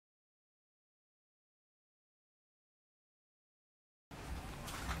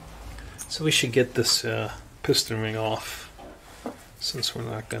So we should get this piston ring off since we're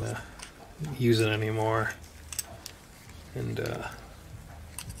not going to use it anymore. And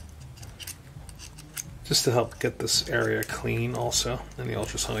just to help get this area clean also, and the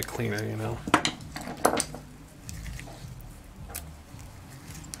ultrasonic cleaner, you know.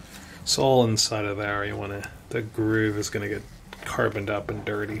 It's all inside of there. You want to, the groove is going to get carboned up and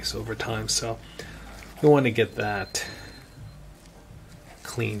dirty over time, so we want to get that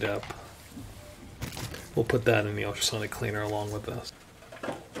cleaned up. We'll put that in the ultrasonic cleaner along with this.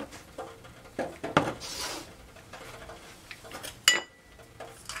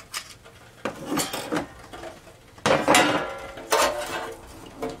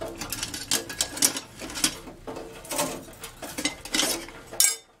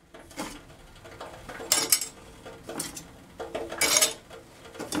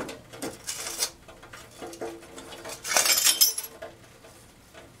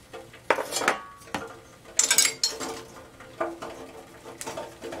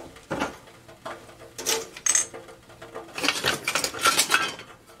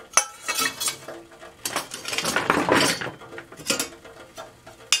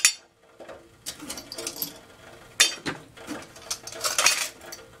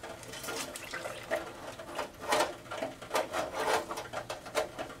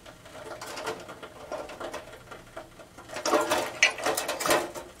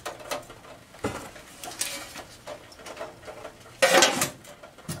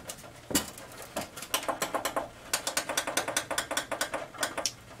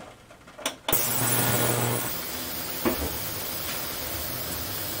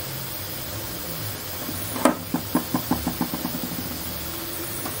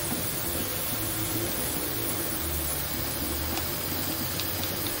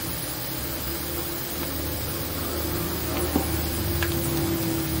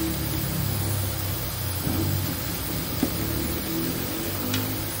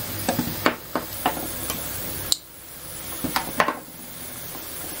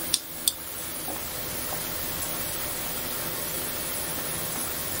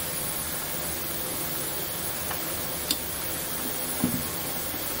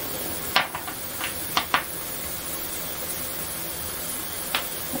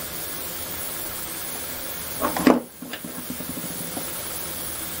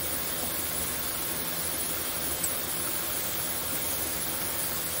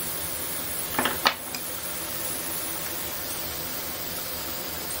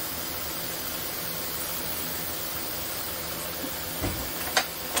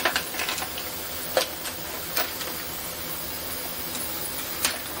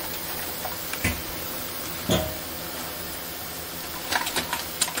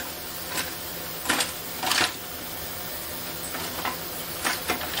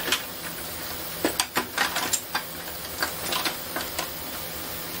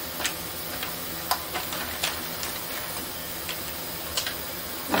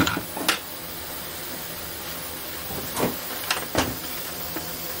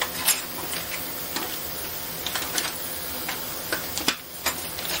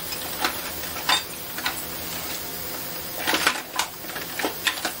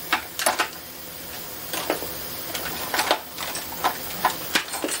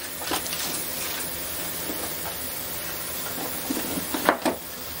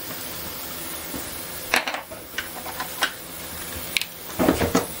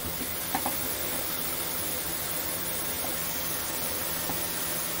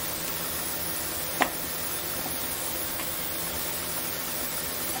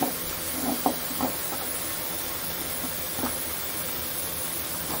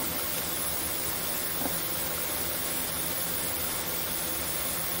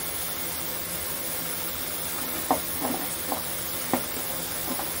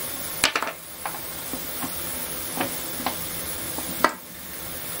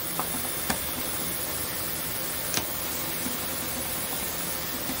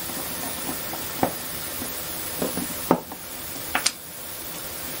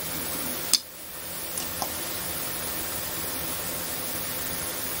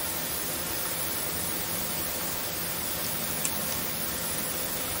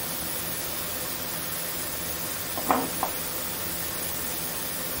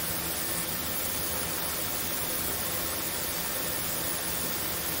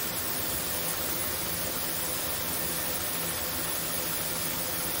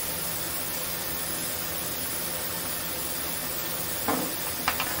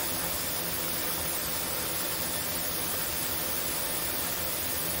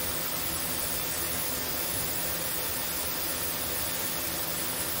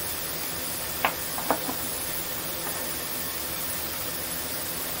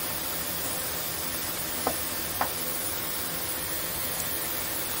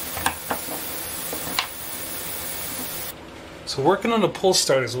 So working on a pull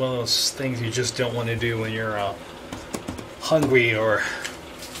start is one of those things you just don't want to do when you're hungry or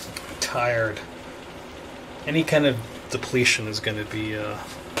tired. Any kind of depletion is going to be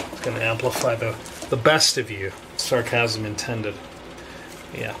going to amplify the best of you. Sarcasm intended.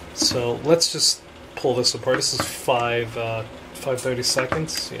 Yeah. So let's just pull this apart. This is 5:30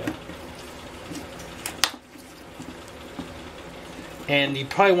 seconds. Yeah. And you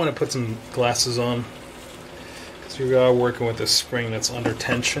probably want to put some glasses on, because we are working with a spring that's under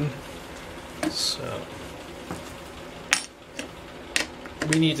tension. So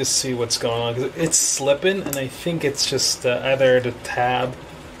we need to see what's going on, because it's slipping, and I think it's just either the tab.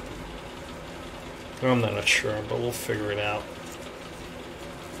 I'm not sure, but we'll figure it out.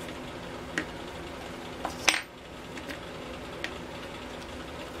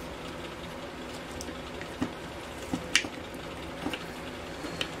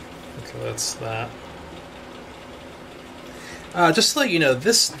 That's that. Just to let you know,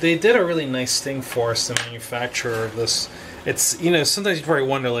 they did a really nice thing for us, the manufacturer of this. It's, sometimes you probably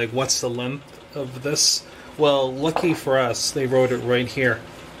wonder, like, what's the length of this? Well, lucky for us, they wrote it right here.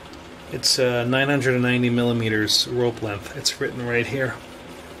 It's 990 millimeters rope length. It's written right here.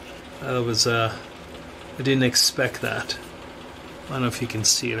 I didn't expect that. I don't know if you can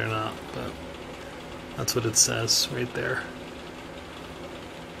see it or not, but that's what it says right there.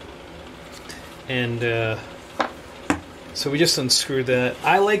 And so we just unscrewed that.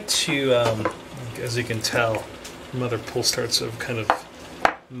 I like to, as you can tell from other pull starts I've kind of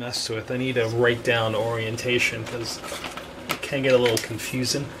messed with, I need to write down orientation because it can get a little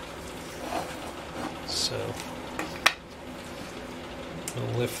confusing. So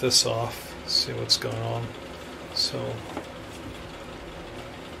I'll lift this off, see what's going on. So,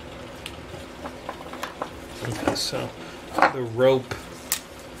 okay, so the rope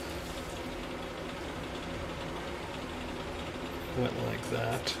went like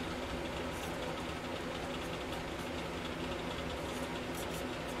that.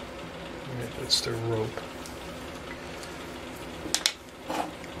 Right, that's the rope.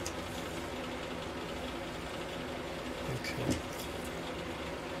 Okay.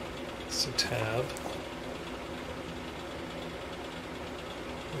 It's a tab.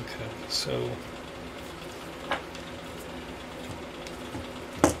 Okay, so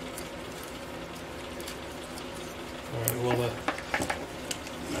alright, well it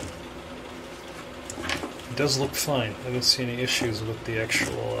does look fine. I don't see any issues with the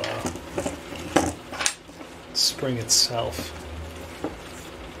actual spring itself.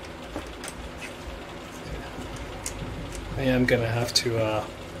 Okay. I am going to have to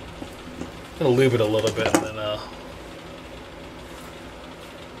lube it a little bit, and then I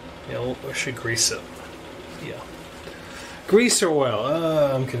should grease it. Yeah. Grease or oil?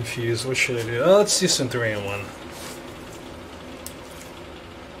 I'm confused. What should I do? Let's do some 3-in-1.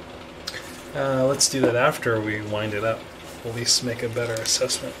 Let's do that after we wind it up. We'll at least make a better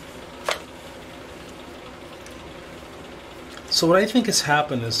assessment. So what I think has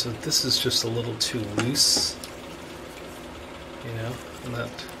happened is that this is just a little too loose, and that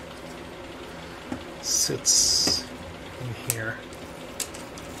sits in here.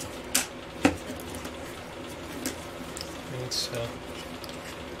 And so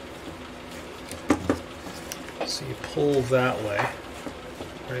you pull that way.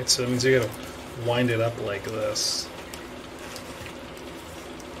 Right, so that means you gotta wind it up like this.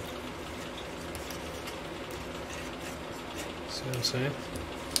 See what I'm saying?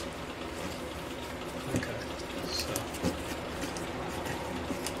 Okay, so.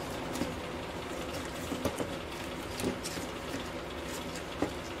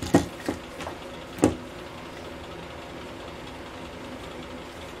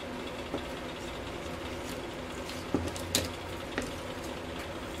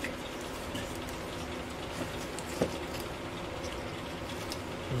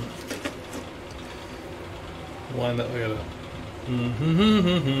 Line that way. How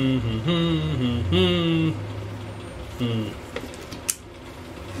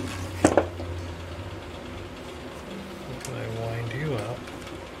can I wind you up?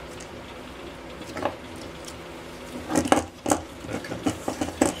 Okay.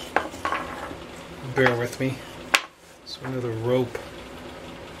 Bear with me. So I know the rope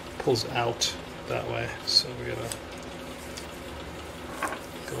pulls out that way, so we gotta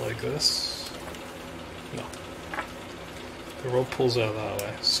go like this. No. The rope pulls out that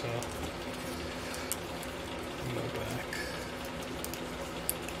way, so go back.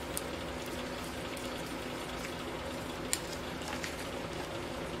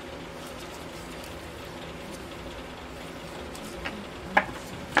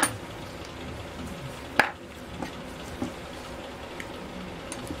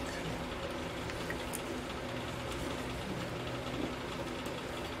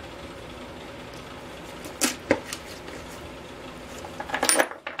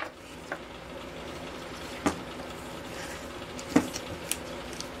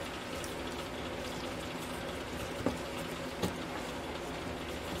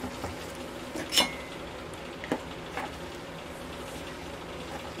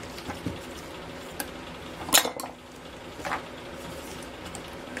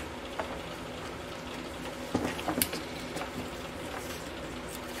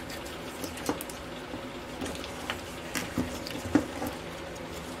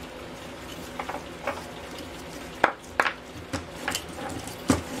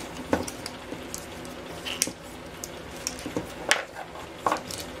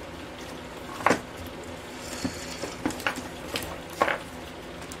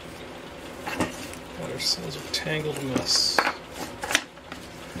 Those are tangled mess.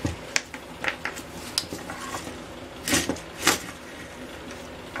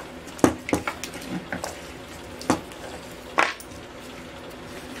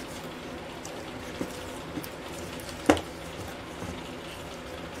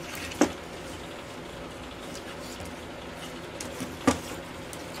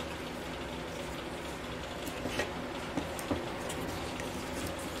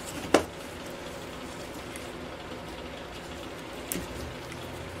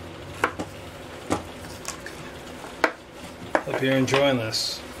 Hope you're enjoying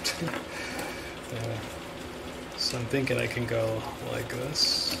this. So I'm thinking I can go like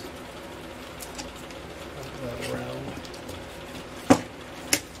this. Wrap that around.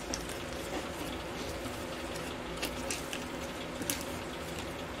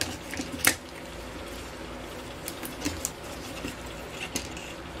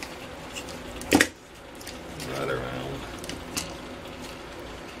 Right around.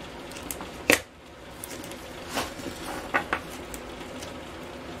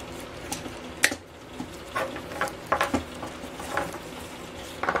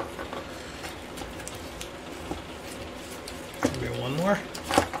 More?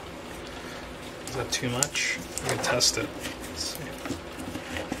 Is that too much? I can test it. Let's see.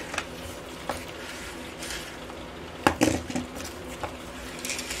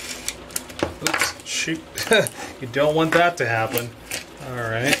 Oops, shoot. You don't want that to happen.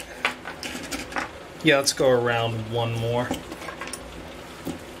 Alright. Yeah, let's go around one more.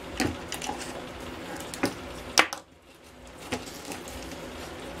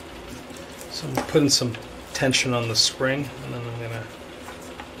 So I'm putting some tension on the spring, and then I'm going to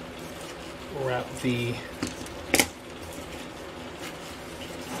wrap the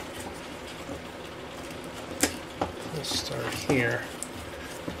we'll start here.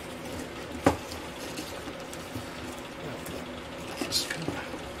 Just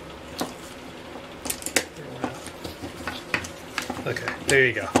okay, there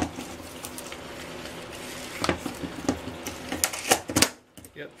you go.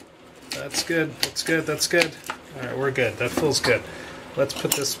 Yep. That's good, that's good, that's good. Alright, we're good. That feels good. Let's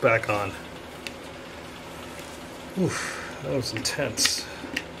put this back on. Oof, that was intense.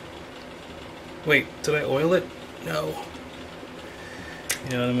 Wait, did I oil it? No.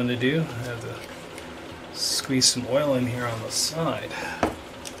 You know what I'm going to do? I have to squeeze some oil in here on the side. Yeah.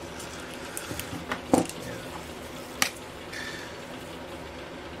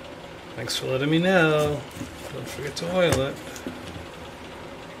 Thanks for letting me know. Don't forget to oil it.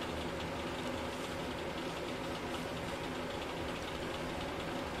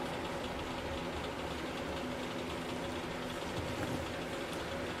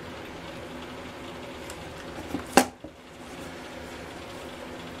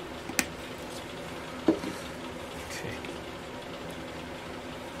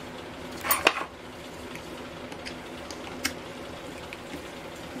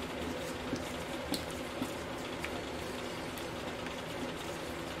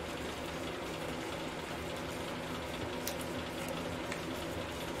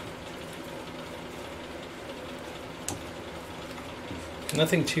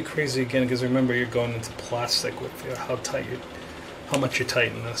 Nothing too crazy again, because remember you're going into plastic with how much you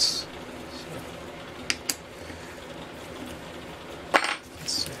tighten this. So,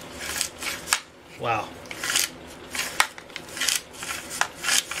 let's see. Wow.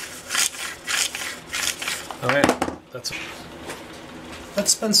 All right, let's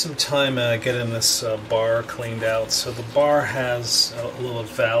spend some time getting this bar cleaned out. So the bar has a little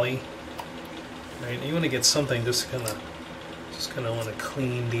valley, right? And you want to get something just kind of want to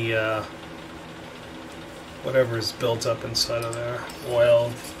clean the whatever is built up inside of there.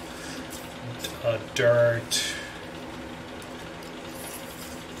 Oil, dirt,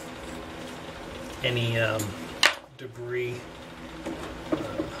 any debris.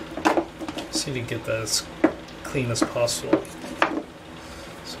 Just need to get that as clean as possible.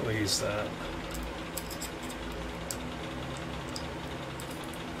 So we'll use that.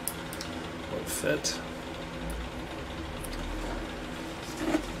 Won't fit.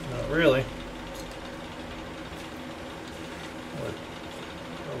 Not really.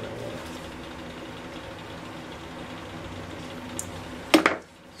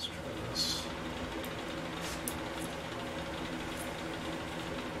 Let's try this.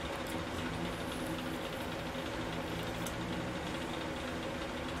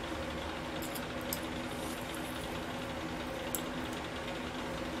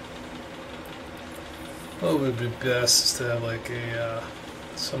 What would be best is to have like a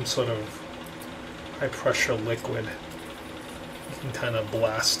some sort of high pressure liquid. You can kind of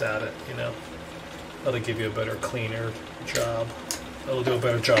blast at it, you know. That'll give you a better, cleaner job. It'll do a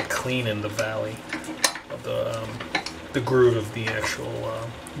better job cleaning the valley of the groove of the actual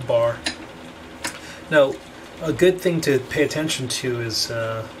bar. Now, a good thing to pay attention to is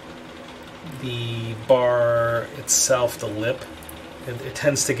the bar itself, the lip. It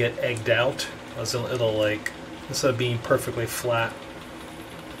tends to get egged out, as it'll like, instead of being perfectly flat,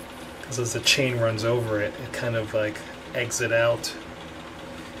 because as the chain runs over it, it kind of like eggs it out.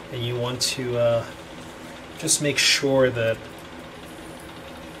 And you want to just make sure that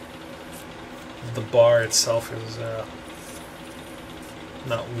the bar itself is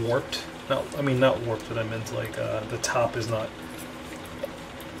not warped. Not warped, but I meant like the top is not,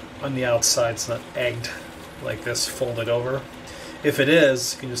 on the outside, it's not egged like this, folded over. If it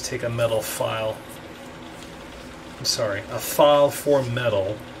is, you can just take a metal file, a file for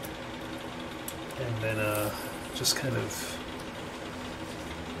metal, and then just kind of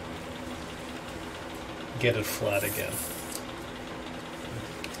get it flat again.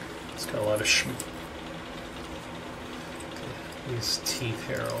 It's got a lot of shoot. Okay. These teeth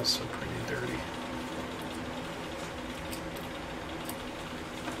here are also pretty dirty.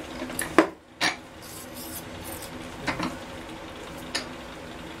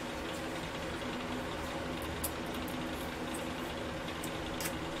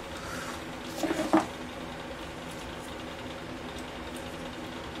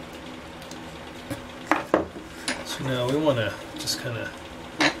 Now we want to just kind of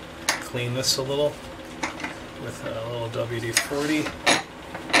clean this a little with a little WD-40.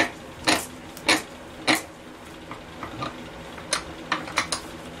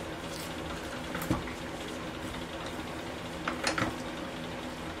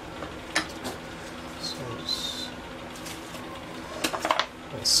 So it's a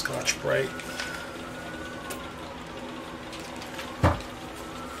little Scotch-Brite.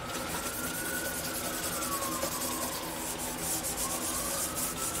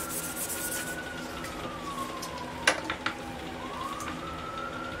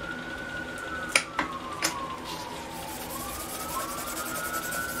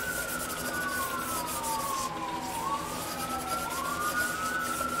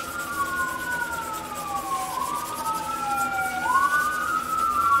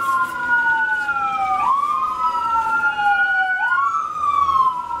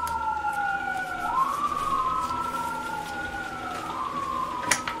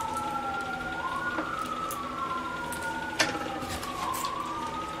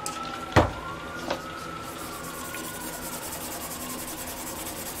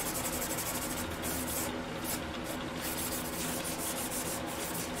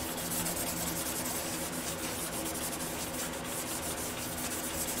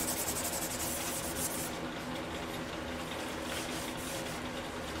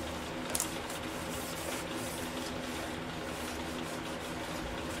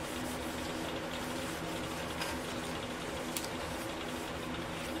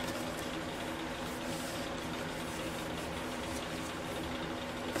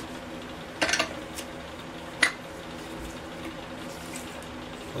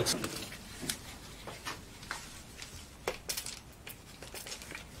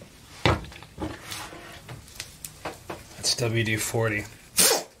 That's WD-40.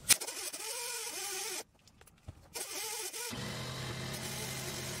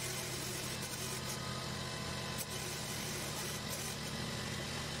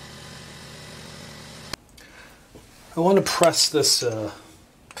 I want to press this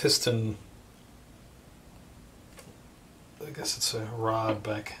piston, I guess it's a rod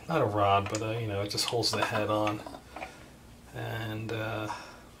back, not a rod, but you know, it just holds the head on. And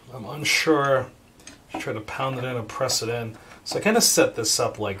I'm unsure, try to pound it in and press it in. So I kind of set this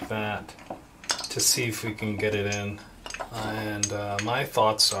up like that to see if we can get it in. And my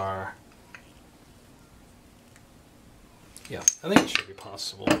thoughts are, yeah, I think it should be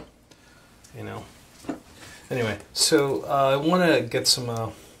possible, you know. Anyway, so I want to get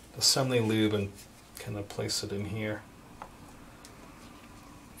some assembly lube and kind of place it in here,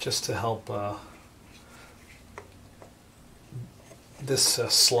 just to help this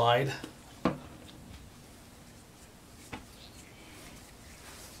slide.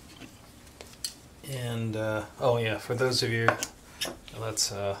 And oh yeah, for those of you,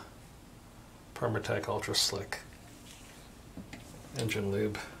 that's Permatech Ultra Slick engine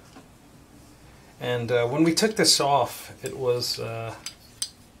lube. And when we took this off, it was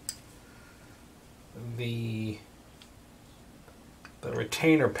the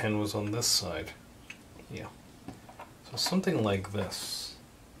retainer pin was on this side. Yeah. So something like this.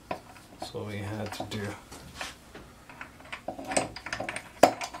 That's what we had to do.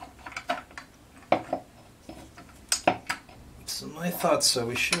 I thought so.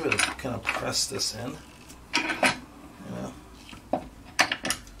 We should have kind of pressed this in. You know.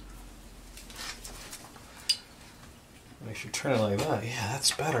 I should turn it like that. Yeah,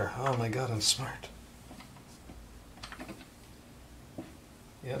 that's better. Oh my god, I'm smart.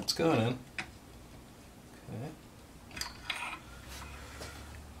 Yeah, it's going in. Okay.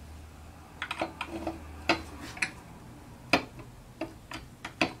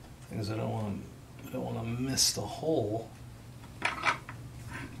 Because I don't want to miss the hole. Okay.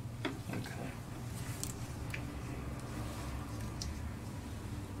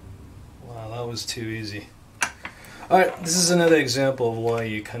 Wow, that was too easy. Alright, this is another example of why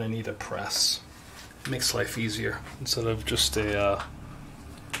you kind of need a press. It makes life easier instead of just a,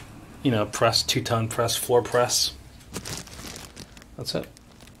 you know, press, 2-ton press, floor press. That's it.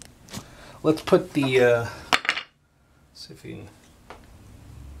 Let's put the, see if we can.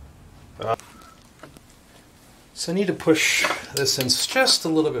 So I need to push this in just a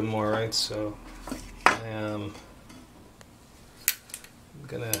little bit more, right? So I'm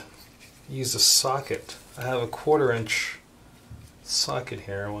gonna use a socket. I have a 1/4 inch socket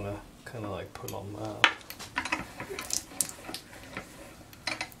here. I want to kind of like put on that.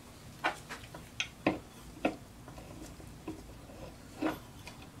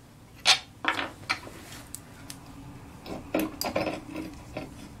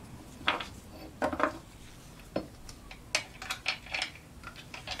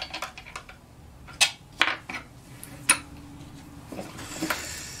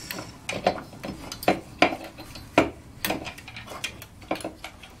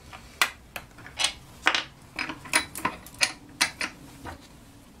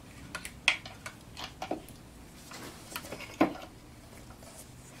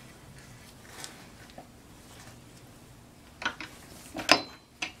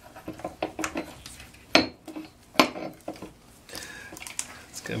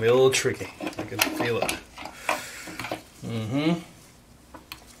 It's gonna be a little tricky. I can feel it.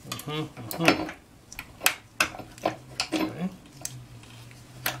 Okay.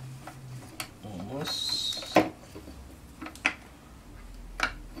 Almost.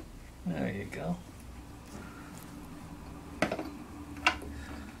 There you go.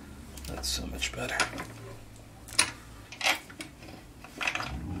 That's so much better.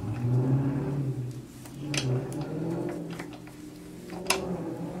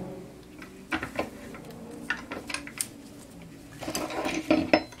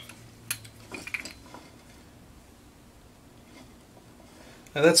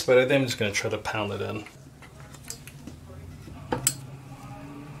 Now that's better. Then I'm just going to try to pound it in.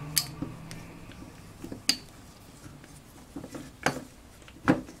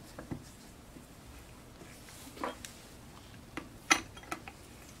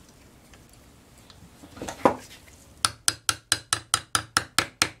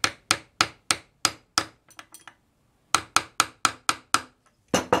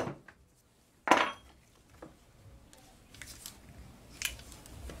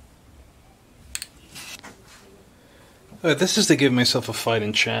 This is to give myself a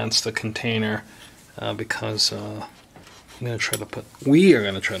fighting chance, the container, because we are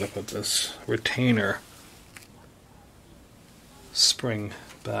going to try to put this retainer spring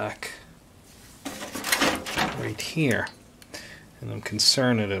back right here, and I'm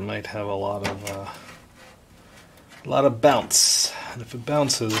concerned that it might have a lot of bounce, and if it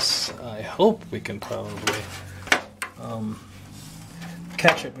bounces, I hope we can probably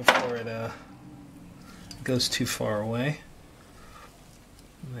catch it before it goes too far away.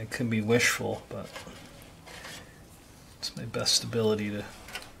 It could be wishful, but it's my best ability to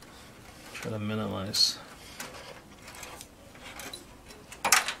try to minimize.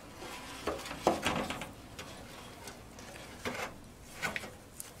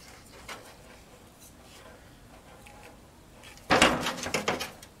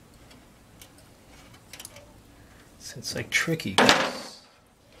 So it's like tricky.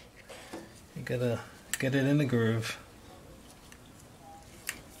 You gotta get it in the groove.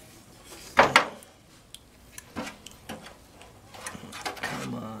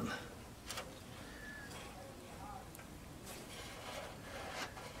 Come on.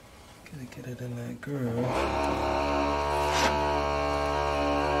 Gotta get it in that groove.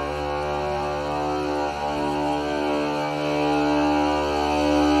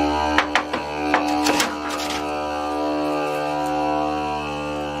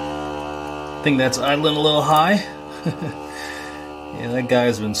 I think that's idling a little high. Yeah, that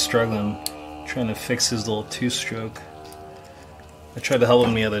guy's been struggling trying to fix his little 2-stroke. I tried to help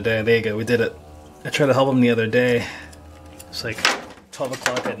him the other day. There you go, we did it. I tried to help him the other day. It's like, 12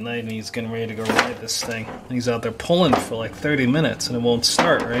 o'clock at night and he's getting ready to go ride this thing. And he's out there pulling for like 30 minutes and it won't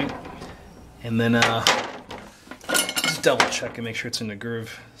start, right? And then just double check and make sure it's in the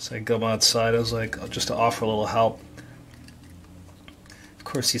groove. So I go outside, I was like, just to offer a little help. Of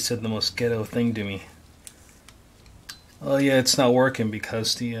course he said the most ghetto thing to me. Oh yeah, it's not working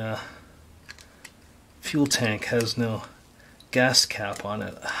because the fuel tank has no gas cap on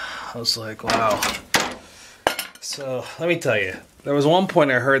it. I was like, wow. So let me tell you, there was one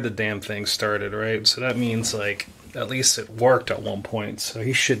point I heard the damn thing started, right? So that means like at least it worked at one point. So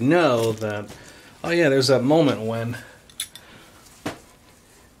he should know that, oh yeah, there's that moment when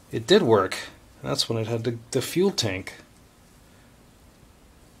it did work. And that's when it had the fuel tank.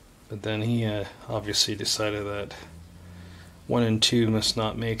 But then he obviously decided that 1 and 2 must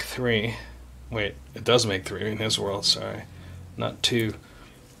not make 3. Wait, it does make 3 in his world, sorry. Not 2.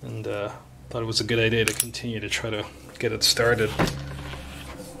 And thought it was a good idea to continue to try to get it started.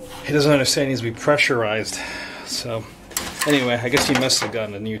 He doesn't understand he needs to be pressurized. So, anyway, I guess he must have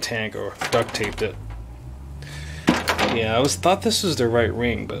gotten a new tank or duct taped it. Yeah, I thought this was the right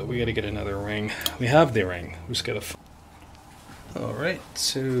ring, but we gotta get another ring. We have the ring. We just gotta... Alright,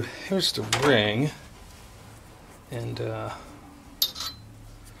 so here's the ring. And, I'm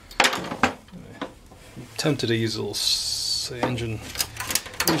tempted to use a little engine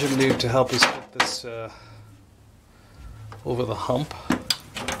lube to help us get this over the hump.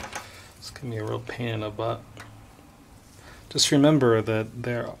 It's gonna be a real pain in the butt. Just remember that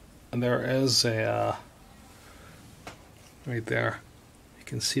there is a right there. You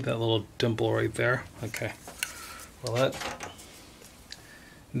can see that little dimple right there. Okay. Well,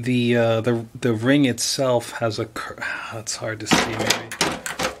 the ring itself has a that's hard to see maybe,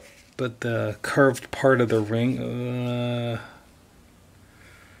 but the curved part of the ring.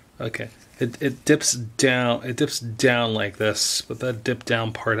 Okay, it dips down. It dips down like this, but that dip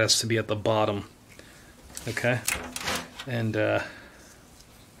down part has to be at the bottom. Okay, and yeah.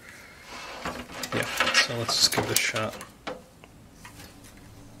 So let's just give it a shot.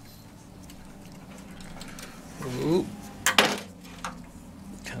 Ooh.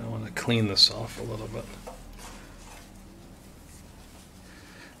 Kind of want to clean this off a little bit.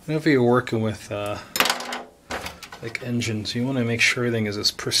 Whenever you're working with like engines, you want to make sure everything is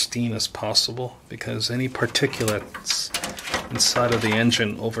as pristine as possible, because any particulates inside of the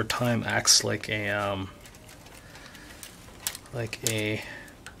engine over time acts like a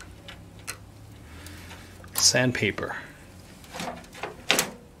sandpaper.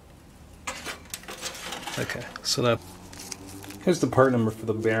 Okay, so that here's the part number for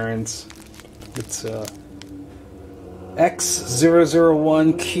the bearings. It's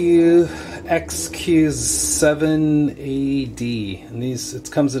X001Q XQ7AD, and these it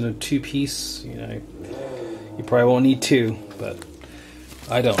comes in a 2-piece. You know, you probably won't need 2, but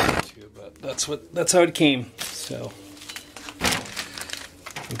I don't need 2. But that's how it came. So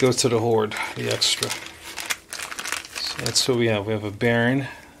it goes to the hoard, the extra. So that's what we have. We have a bearing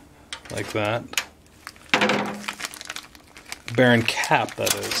like that. Bearing cap,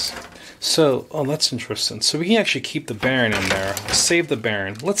 that is. So, oh, that's interesting. So we can actually keep the bearing in there. Save the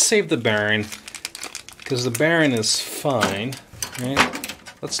bearing. Let's save the bearing, because the bearing is fine, right?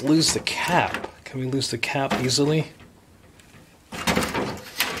 Let's lose the cap. Can we lose the cap easily?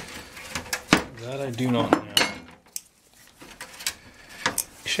 That I do not know.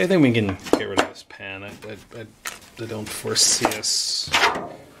 Actually, I think we can get rid of this pan. I don't foresee us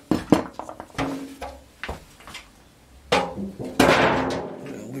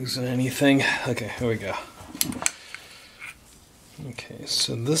losing anything. Okay, here we go. Okay,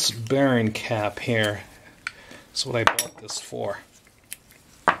 so this bearing cap here is what I bought this for.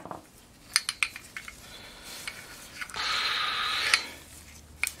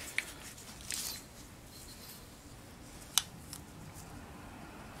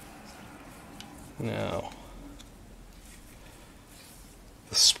 Now,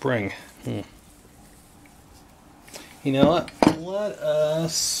 the spring. You know what? Let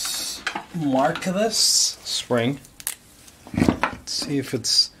us mark this spring. Let's see if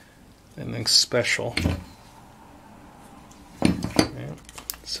it's anything special. Okay.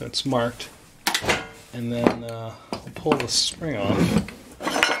 So it's marked. And then I'll pull the spring off.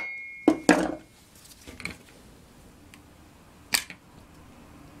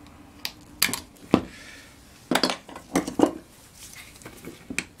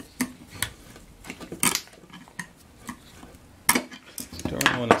 Don't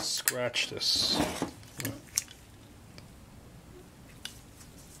really want to scratch this.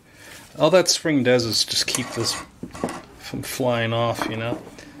 All that spring does is just keep this from flying off, you know.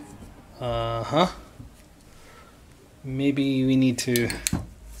 maybe we need to,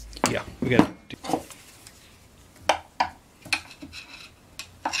 yeah, we got to do.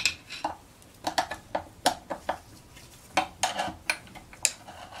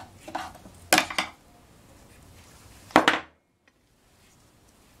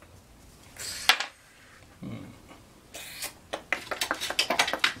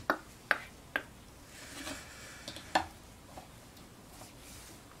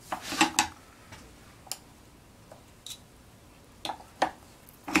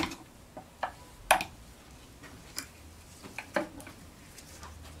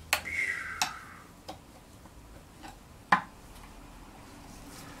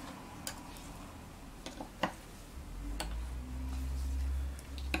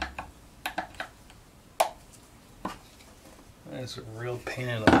 That's a real pain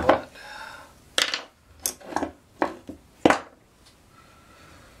in the butt.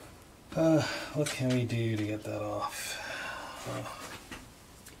 What can we do to get that off?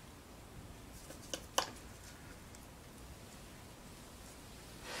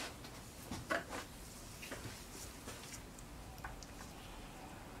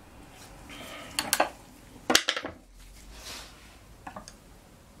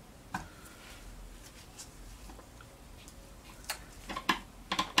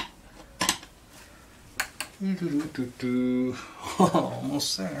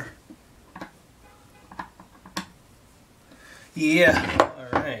 Almost there. Yeah,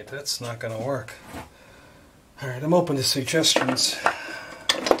 alright, that's not gonna work. Alright, I'm open to suggestions.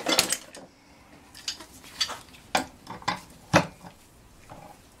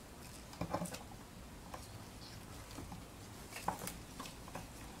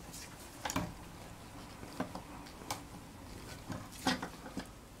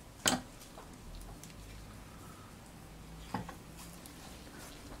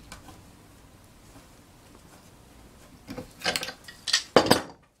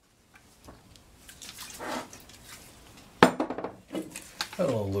 A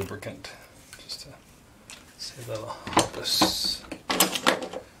little lubricant, just to see if that'll help us,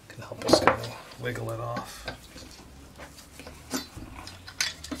 can help us kind of wiggle it off.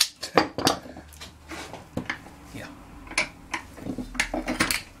 Yeah.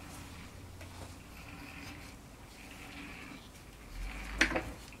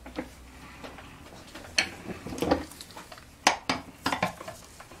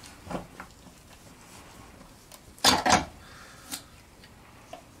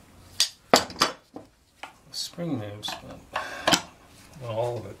 Spring moves, but I want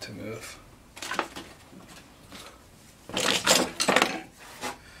all of it to move.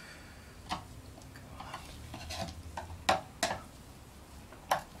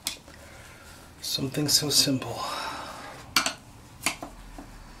 Something so simple.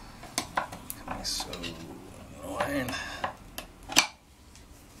 So annoying.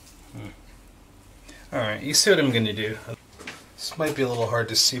 Alright, you see what I'm going to do. This might be a little hard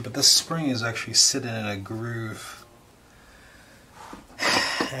to see, but this spring is actually sitting in a groove.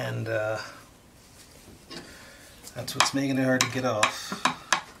 And that's what's making it hard to get off.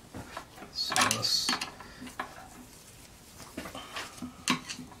 So this.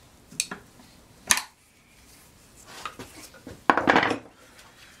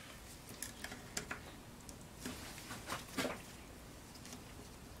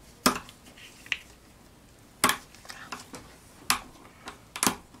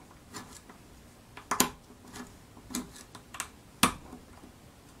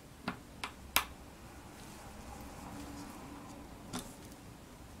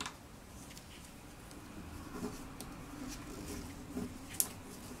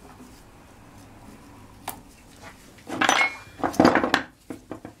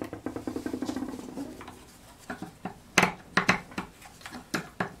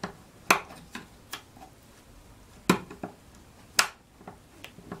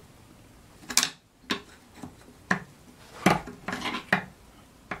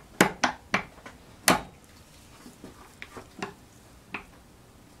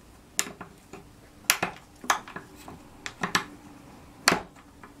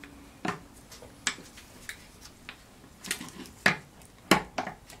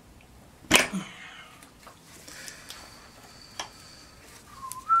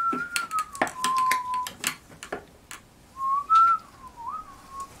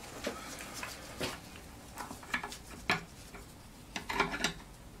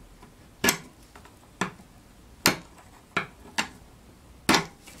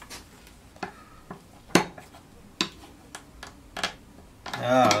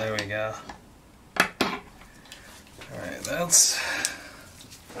 Ah, there we go. Alright, that's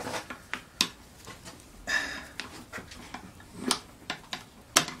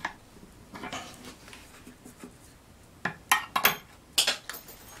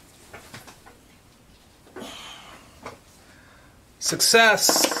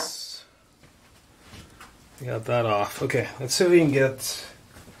Success! We got that off. Okay, let's see if we can get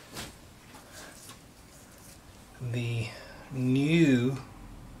the new.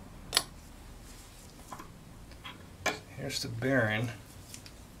 Here's the bearing.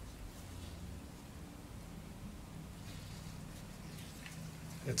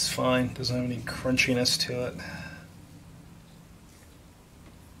 It's fine, doesn't have any crunchiness to it.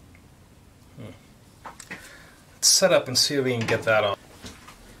 Let's set up and see if we can get that on.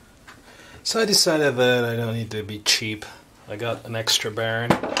 So I decided that I don't need to be cheap. I got an extra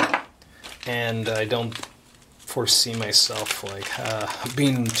bearing, and I don't foresee myself like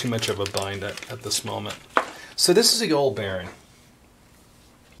being too much of a bind at this moment. So this is the old bearing.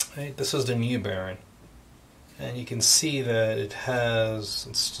 Right? This is the new bearing. And you can see that it has,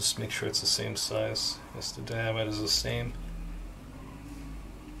 let's just make sure it's the same size. Yes, the diameter is the same.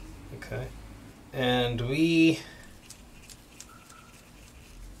 Okay. And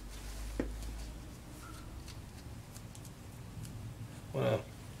well,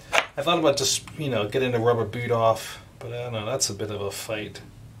 I thought about just, getting the rubber boot off, but I don't know, that's a bit of a fight.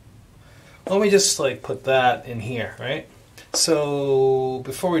 Let me just like put that in here, right? So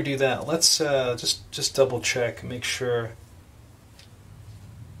before we do that, let's just double check, make sure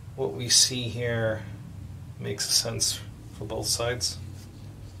what we see here makes sense for both sides.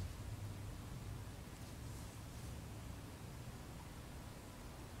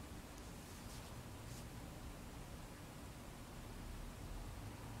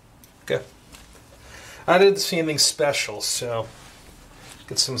 Okay. I didn't see anything special, so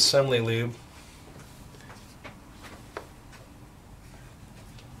get some assembly lube.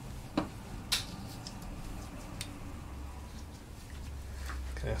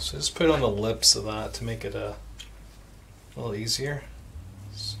 Okay, so just put it on the lips of that to make it a little easier.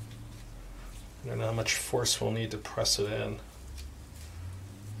 I don't know how much force we'll need to press it in.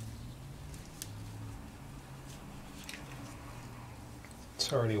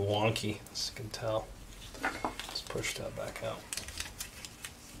 It's already wonky, as you can tell. Let's push that back out.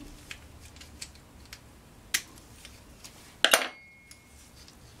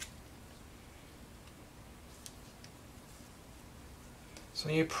 So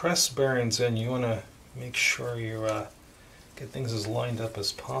when you press bearings in, you want to make sure you get things as lined up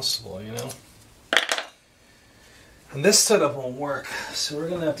as possible, And this setup won't work, so we're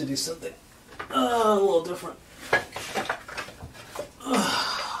going to have to do something a little different.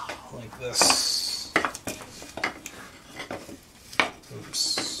 Like this.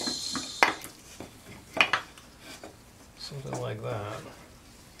 Oops. Something like that.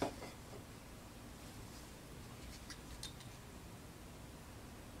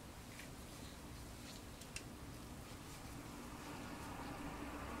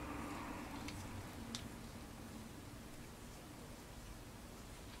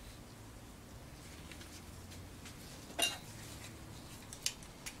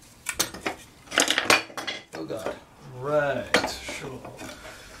 Oh God. Right. Sure.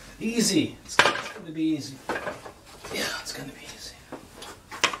 Easy. It's going to be easy. Yeah, it's going to be easy.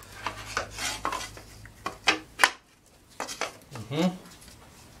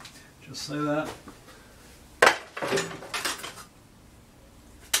 Just like that.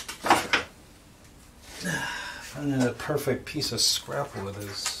 Finding a perfect piece of scrap wood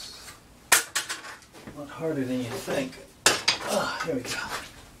is a lot harder than you think. Here we go.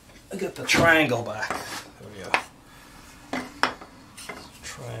 I got the triangle back. There we go.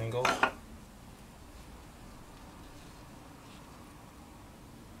 Triangle.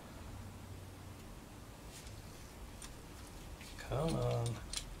 Come on.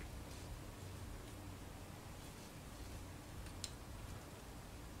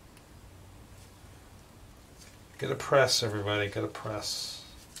 Get a press, everybody. Get a press.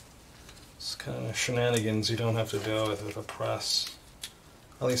 It's kind of shenanigans you don't have to deal with a press.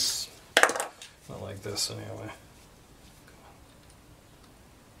 At least, not like this anyway.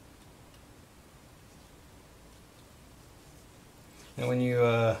 And when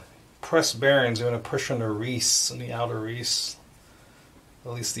you press bearings, you want to push on the reese, on the outer reese.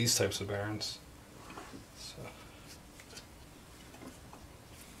 At least these types of bearings. So.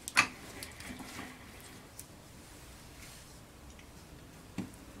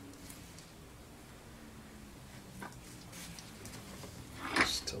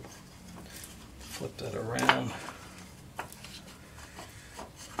 Still flip that around.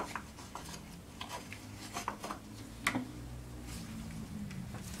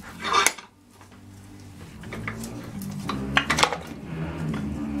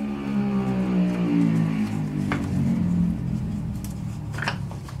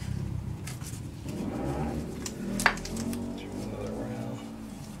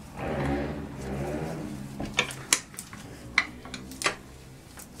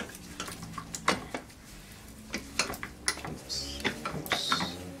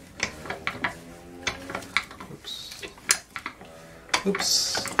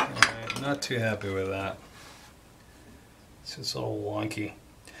 Oops. Alright, not too happy with that. It's just a little wonky.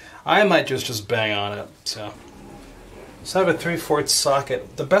 I might just bang on it. So I have a 3/4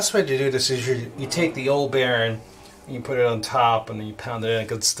 socket. The best way to do this is you take the old bearing and you put it on top and then you pound it in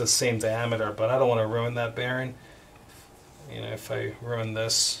because it's the same diameter, but I don't want to ruin that bearing. You know, if I ruin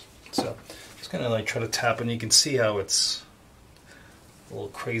this. So just gonna like try to tap, and you can see how it's a little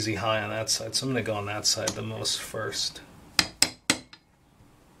crazy high on that side. So I'm gonna go on that side the most first.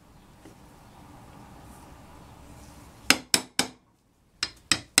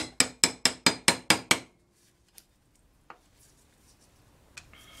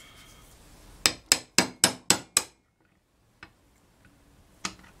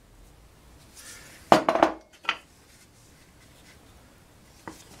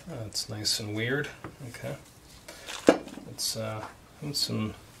 That's nice and weird. Okay. Let's put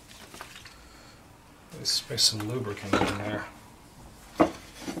some. Let's spray some lubricant in there.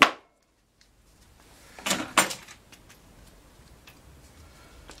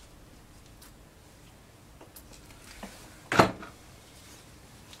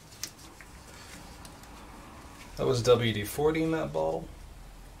 That was WD-40 in that bottle.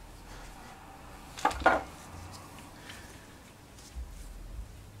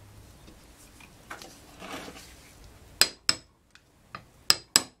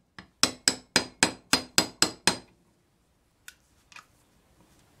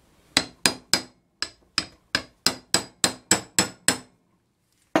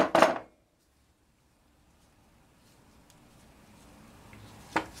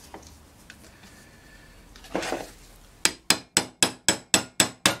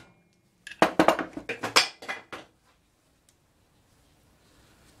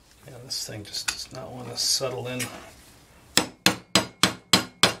 This thing just does not want to settle in.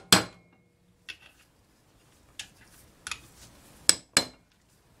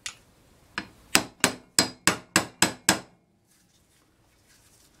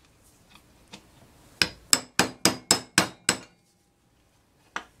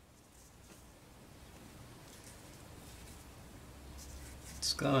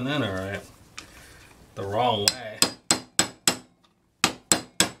 It's going in all right. The wrong way.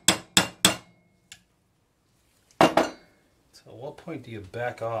 At what point do you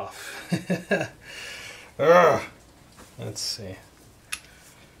back off? Let's see.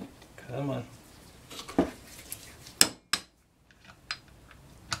 Come on.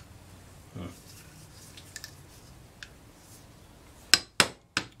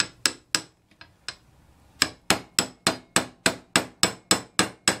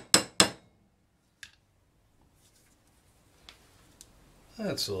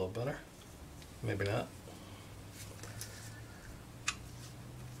 That's a little better. Maybe not.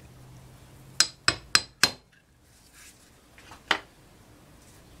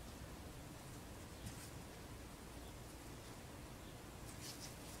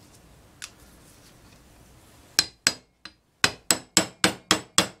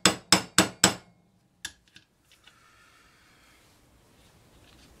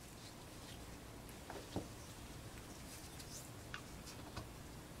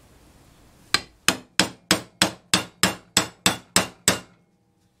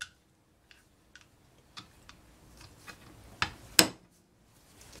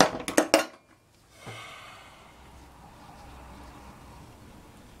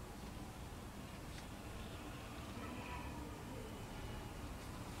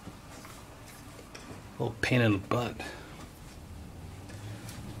 A little pain in the butt.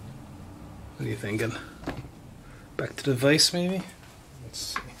 What are you thinking? Back to the vise, maybe? Let's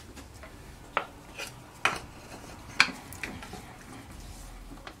see.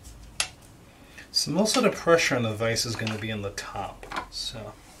 So most of the pressure on the vise is going to be in the top.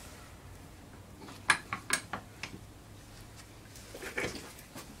 So.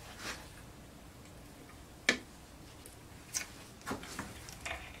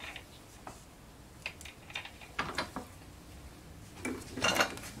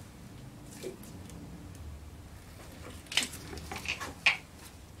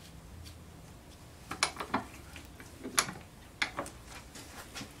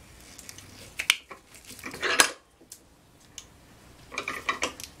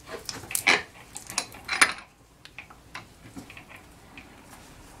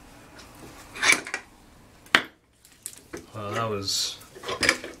 Well, that was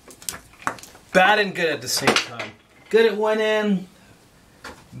bad and good at the same time. Good it went in,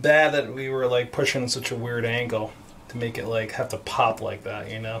 bad that we were like pushing such a weird angle to make it like have to pop like that,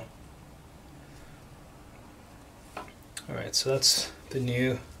 you know? Alright, so that's the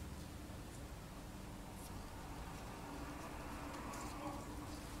new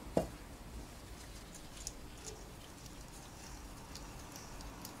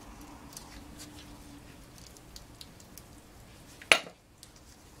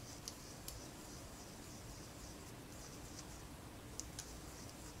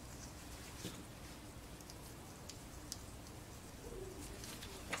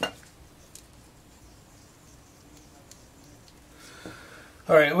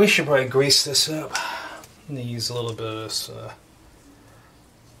Alright, we should probably grease this up. I'm going to use a little bit of this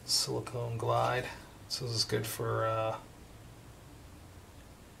silicone glide. So this is good for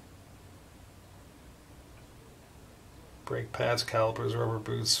brake pads, calipers, rubber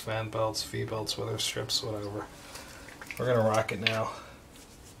boots, fan belts, V-belts, weather strips, whatever. We're going to rock it now.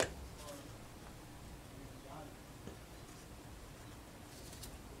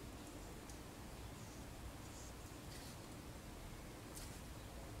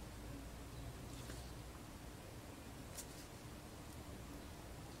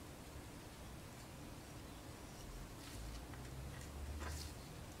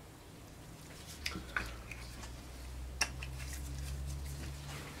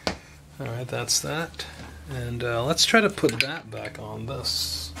 Alright, that's that. And let's try to put that back on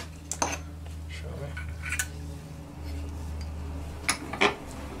this. Shall we?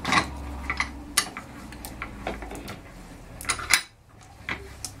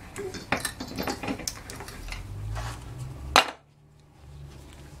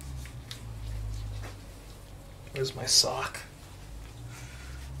 Where's my sock?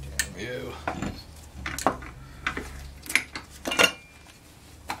 Damn you.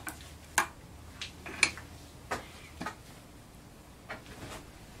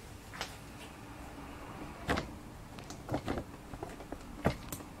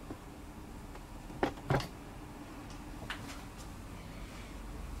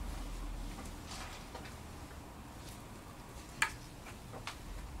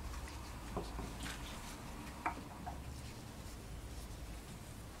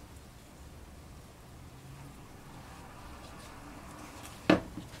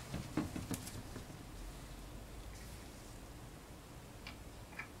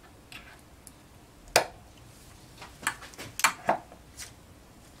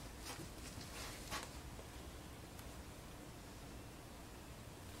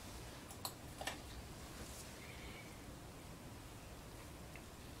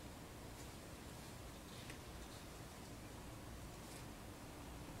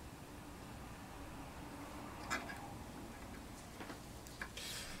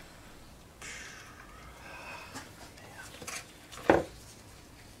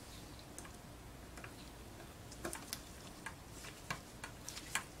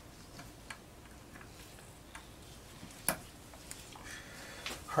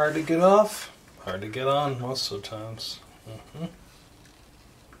 Hard to get off, hard to get on most of the times.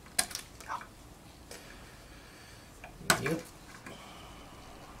 Yep.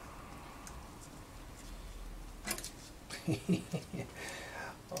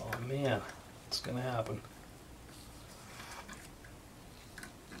 Oh man, it's gonna happen.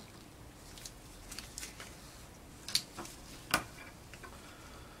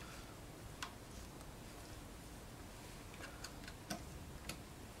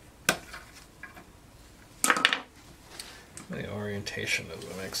 The orientation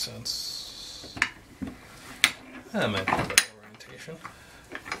doesn't make sense. That might be a better orientation.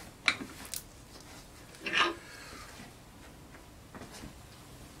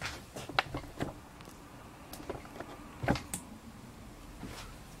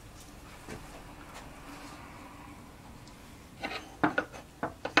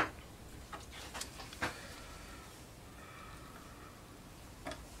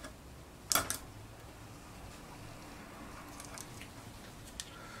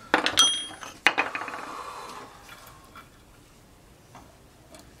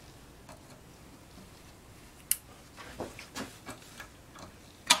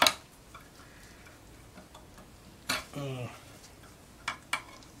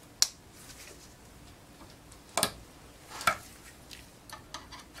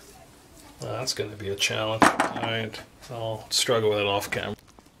 Well, that's going to be a challenge. Alright, I'll struggle with it off camera.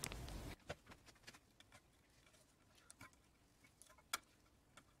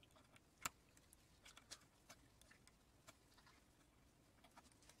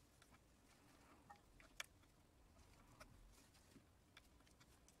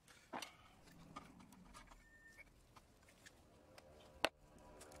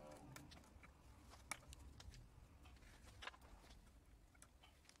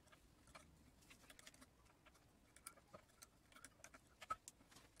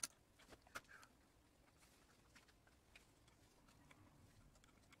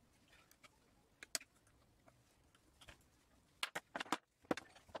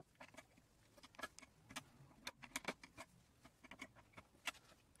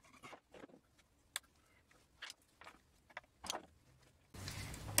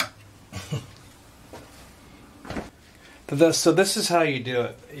 So this is how you do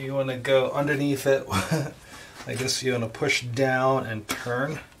it. You want to go underneath it I guess you want to push down and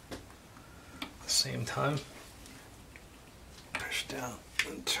turn at the same time. Push down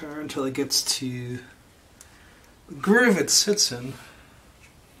and turn until it gets to the groove it sits in.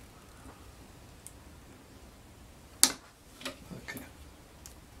 Okay.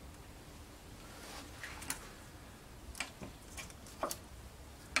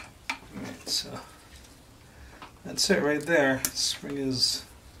 Alright, so that's it right there. Spring is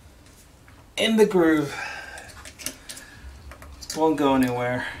in the groove. Won't go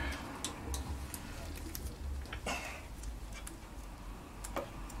anywhere.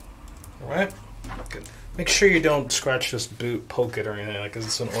 Alright, good. Make sure you don't scratch this boot, poke it or anything like that, because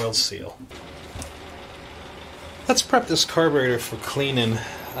it's an oil seal. Let's prep this carburetor for cleaning.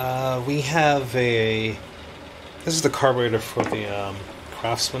 We have this is the carburetor for the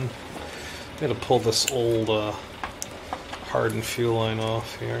Craftsman. I'm going to pull this old hardened fuel line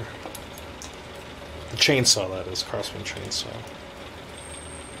off here. The chainsaw, that is, Craftsman chainsaw.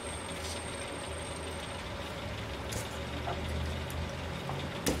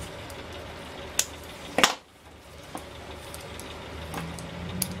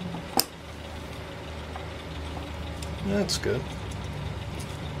 That's good.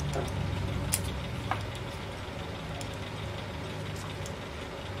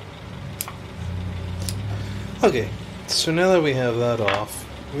 Okay, so now that we have that off,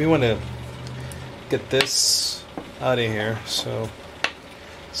 we want to get this out of here. So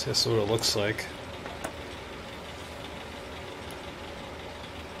this is what it looks like.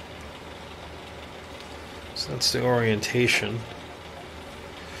 So that's the orientation.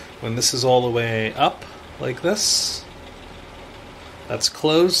 When this is all the way up like this, that's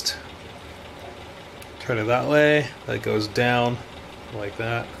closed. Turn it that way, that goes down like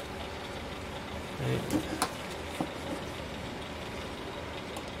that. Right.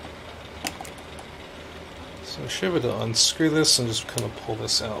 So I should be able to unscrew this and just kind of pull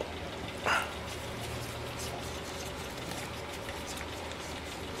this out.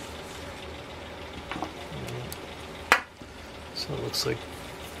 So it looks like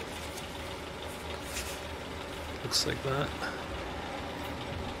that.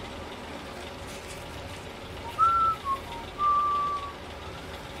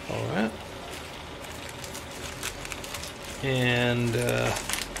 All right. And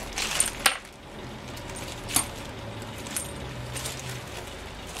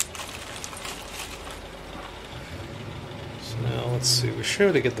so now let's see. We're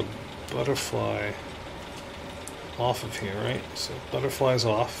sure to get the butterfly off of here, right? So butterfly's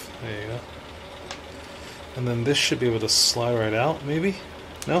off. There you go. And then this should be able to slide right out, maybe?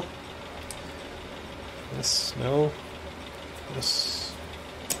 No? Yes, no. Yes.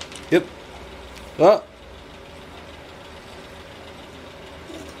 Yep. Ah!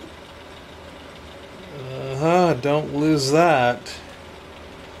 Uh-huh, don't lose that.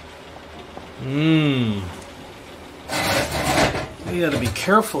 We gotta be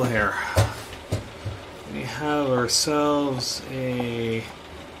careful here. We have ourselves a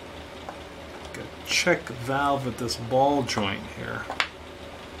check valve at this ball joint here.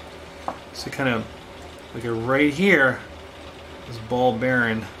 So kind of like right here, this ball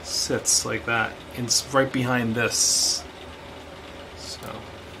bearing sits like that. It's right behind this. So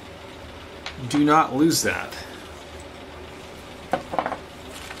do not lose that. And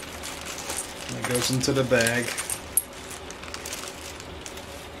it goes into the bag.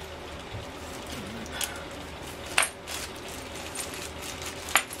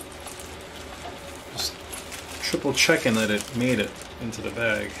 Triple checking that it made it into the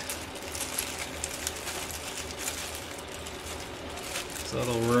bag. So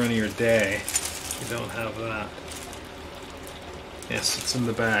that'll ruin your day if you don't have that. Yes, it's in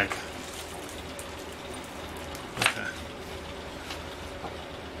the bag. Okay.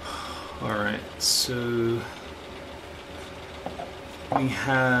 Alright, so we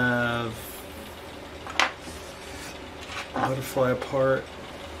have butterfly part.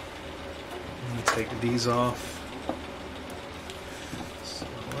 I'm going to take these off.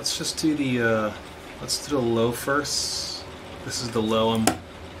 Let's just do the low first. This is the low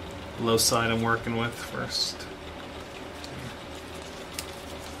side I'm working with first.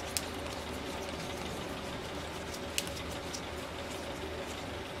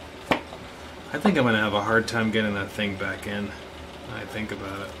 I think I'm gonna have a hard time getting that thing back in. I think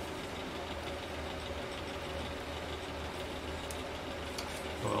about it.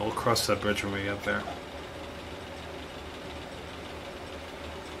 Well, we'll cross that bridge when we get there.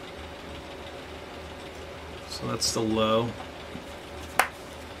 So that's the low.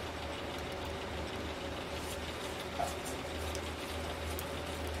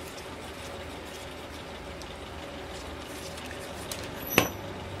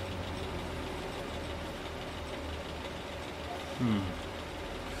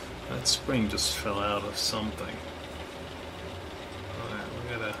 That spring just fell out of something. Alright, we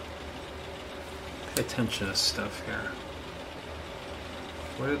gotta pay attention to stuff here.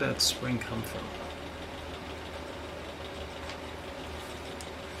 Where did that spring come from?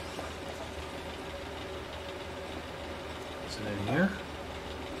 Is it in here?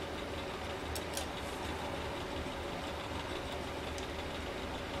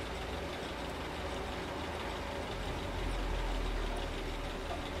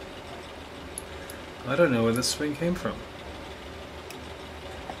 I don't know where this spring came from.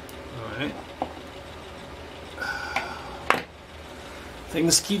 Alright.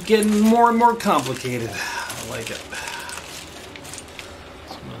 Things keep getting more and more complicated. I like it.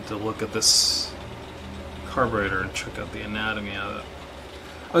 So I'm going to have to look at this carburetor and check out the anatomy of it.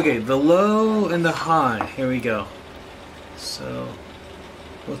 Okay, the low and the high. Here we go. So,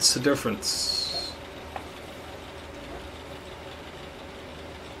 what's the difference?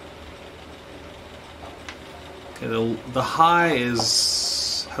 Okay, the high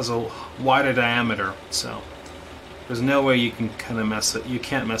has a wider diameter, so there's no way you can kind of mess it. You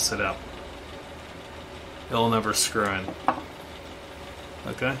can't mess it up. It'll never screw in.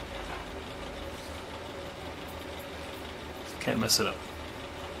 Okay? Can't mess it up.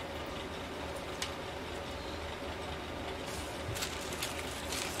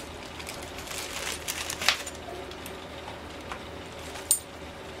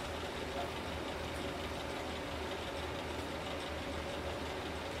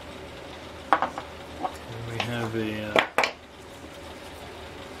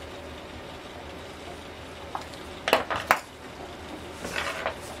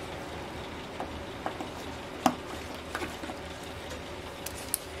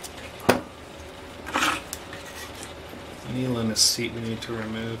 Needle in the seat we need to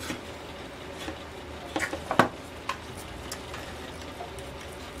remove.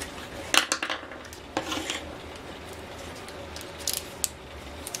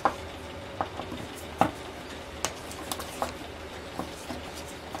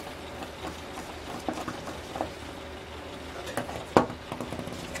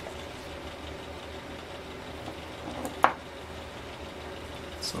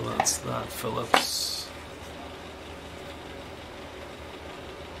 So that's that Phillips.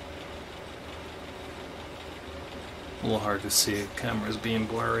 A little hard to see, camera's being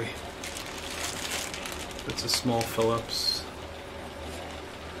blurry. It's a small Phillips.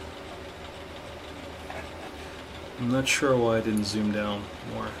 I'm not sure why I didn't zoom down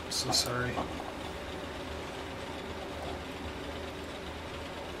more, I'm so sorry.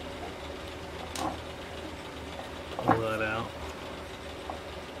 Pull that out.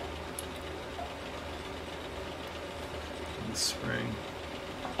 And the spring.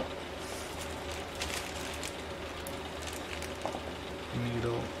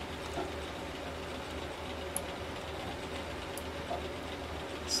 Needle.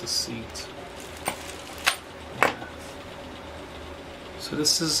 It's the seat. Yeah. So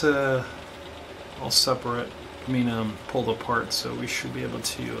this is all separate. Pulled apart. So we should be able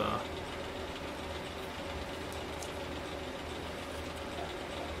to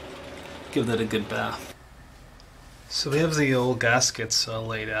give that a good bath. So we have the old gaskets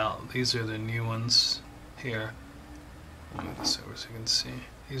laid out. These are the new ones here. I'll move this over so you can see.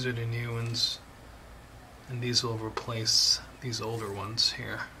 These are the new ones, and these will replace these older ones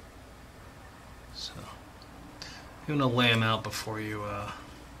here. So you want to lay them out before you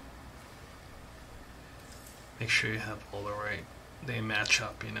make sure you have all the right, they match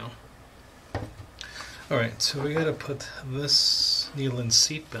up, you know. Alright, so we got to put this needle and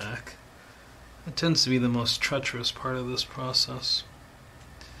seat back. It tends to be the most treacherous part of this process.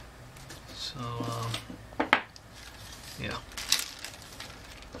 So yeah,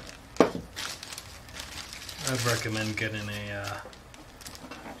 I'd recommend getting a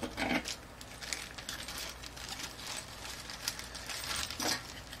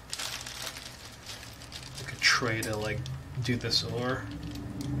like a tray to like do this over.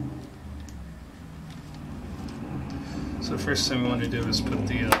 So the first thing we want to do is put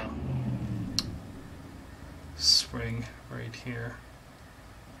the spring right here.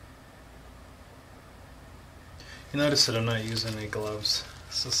 You notice that I'm not using any gloves.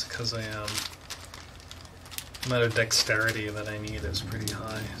 This is because the amount of dexterity that I need is pretty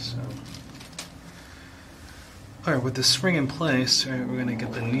high. So, all right, with the spring in place, all right, we're going to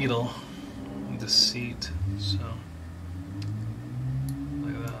get the needle in the seat. So,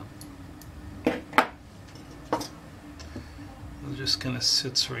 like that. It just kind of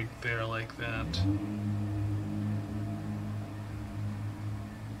sits right there like that.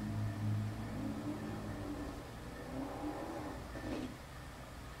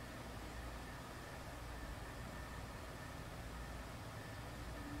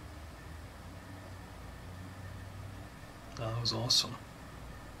 Oh, that was awesome.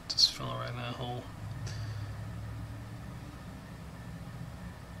 Just fell right in that hole.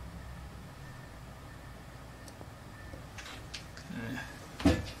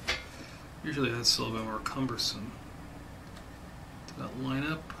 Okay. Usually that's a little bit more cumbersome. Did that line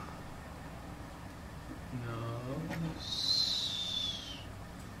up? No.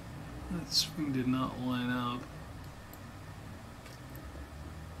 That spring did not line up.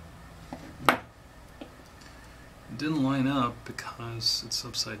 It didn't line up because it's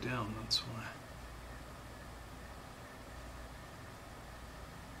upside down, that's why.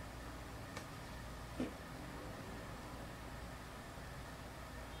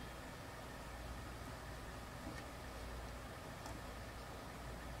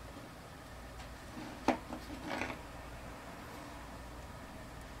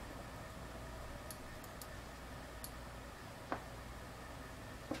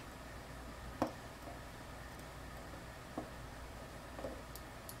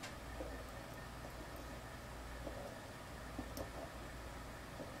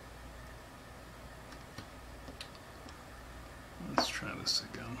 Let's try this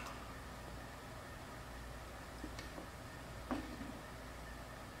again.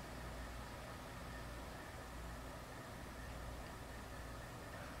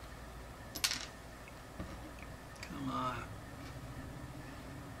 Come on.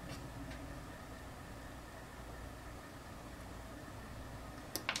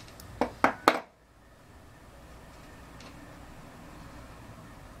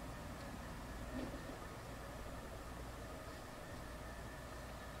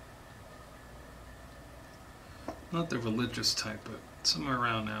 Not the religious type, but somewhere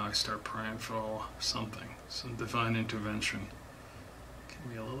around now I start praying for something, some divine intervention.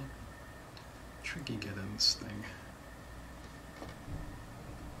 Can be a little tricky getting this thing.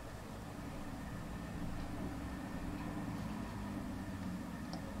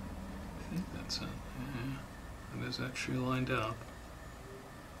 I think that's it. Yeah, it is actually lined up.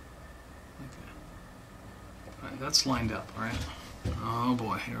 Okay. Alright, that's lined up, alright? Oh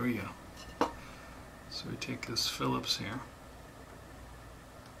boy, here we go. So we take this Phillips here.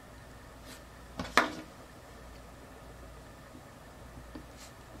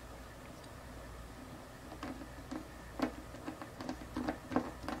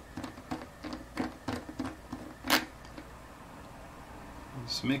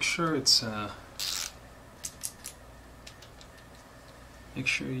 Just make sure it's make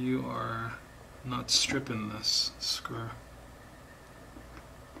sure you are not stripping this screw.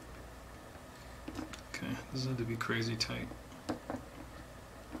 Okay, doesn't have to be crazy tight.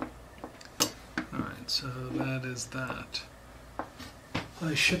 Alright, so that is that.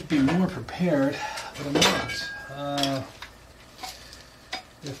 I should be more prepared, but I'm not.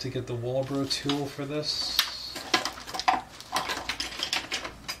 You have to get the Walboro tool for this.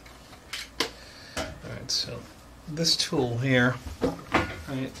 Alright, so this tool here,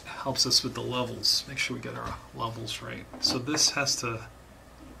 right, helps us with the levels. Make sure we get our levels right. So this has to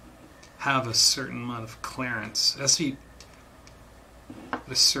have a certain amount of clearance. It has to be at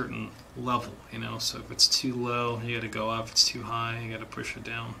a certain level, you know. So if it's too low, you got to go up. If it's too high, you got to push it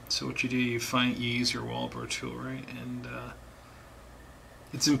down. So what you do, you use your Walboro tool, right? And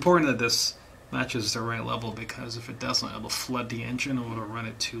it's important that this matches the right level, because if it doesn't, it'll flood the engine or it'll run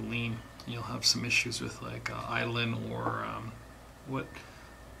it too lean. You'll have some issues with like idling or what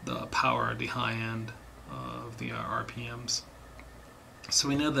the power at the high end of the RPMs. So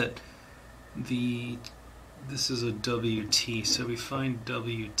we know that this is a WT, so we find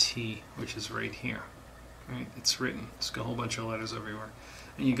WT, which is right here, right? It's written. It's got a whole bunch of letters everywhere,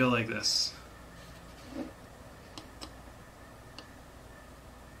 and you go like this.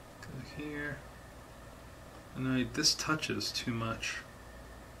 Go here, and this touches too much.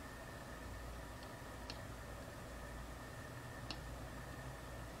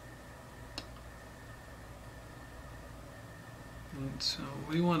 And so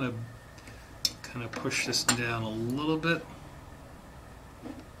we want to kind of push this down a little bit,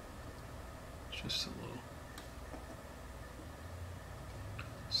 just a little.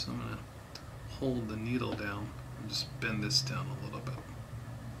 So I'm going to hold the needle down and just bend this down a little bit.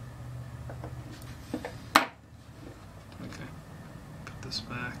 Okay, put this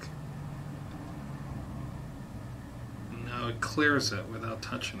back. And now it clears it without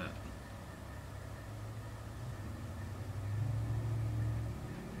touching it.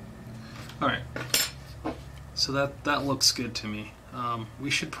 Alright, so that looks good to me.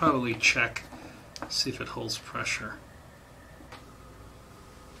 We should probably check, see if it holds pressure.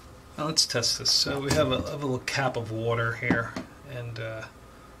 Now let's test this. So we have a little cap of water here, and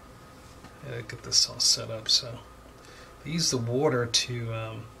get this all set up. So I use the water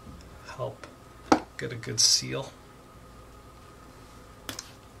to help get a good seal.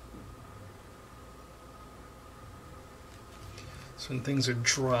 So when things are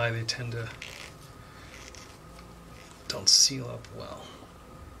dry, they tend to don't seal up well.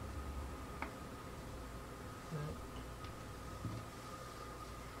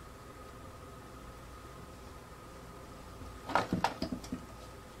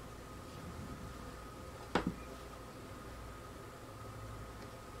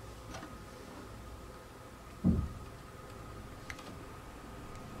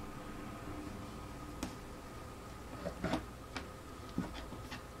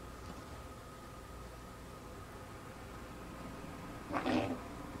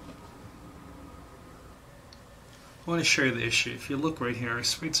 I want to show you the issue. If you look right here, I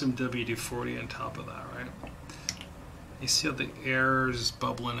sprayed some WD-40 on top of that, right? You see how the air is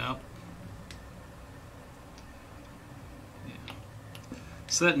bubbling up? Yeah.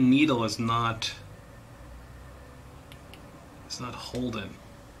 So that needle is not holding,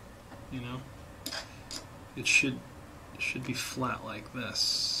 you know? It should be flat like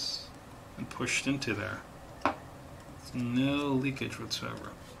this and pushed into there. There's no leakage whatsoever.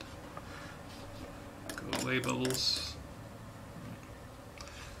 Go away, bubbles.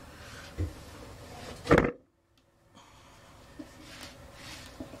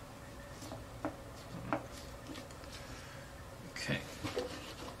 Okay,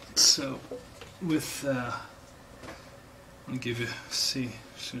 so with I'm gonna give you see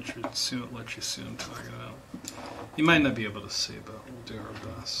let you see what I'm talking about. You might not be able to see, but we'll do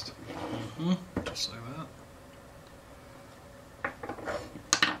our best. Just like that.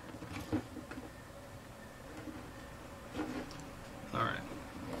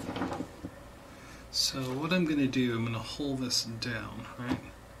 So what I'm going to do, I'm going to hold this down, right?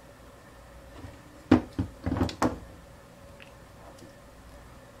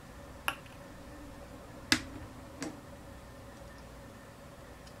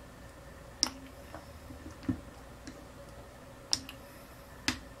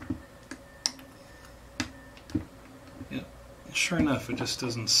 Yep, sure enough, it just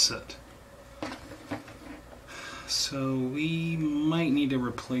doesn't sit. So we might need to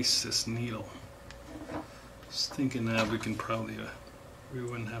replace this needle. Just thinking that we can probably, we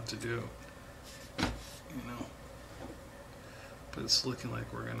wouldn't have to do, you know, but it's looking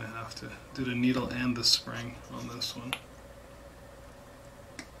like we're going to have to do the needle and the spring on this one.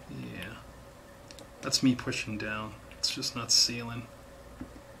 Yeah, that's me pushing down. It's just not sealing.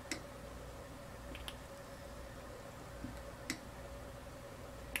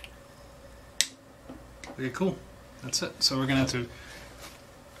 Okay, cool. That's it. So we're going to have to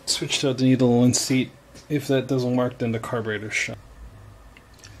switch out the needle and seat. If that doesn't work, then the Carburator shut.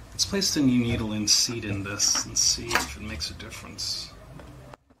 Let's place the new needle and seat in this and see if it makes a difference.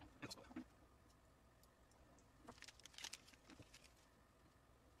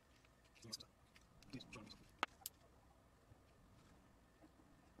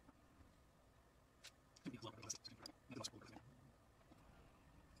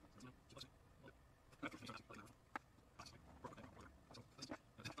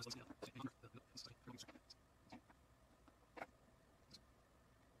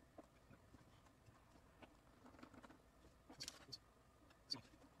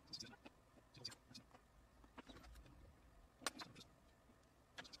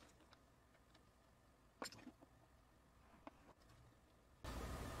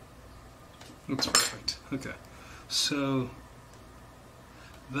 That's perfect. Okay, so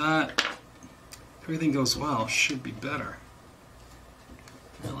that, if everything goes well, should be better.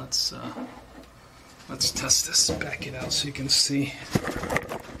 Now let's test this. Back it out so you can see.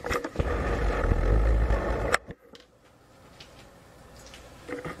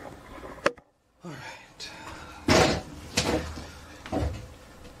 All right.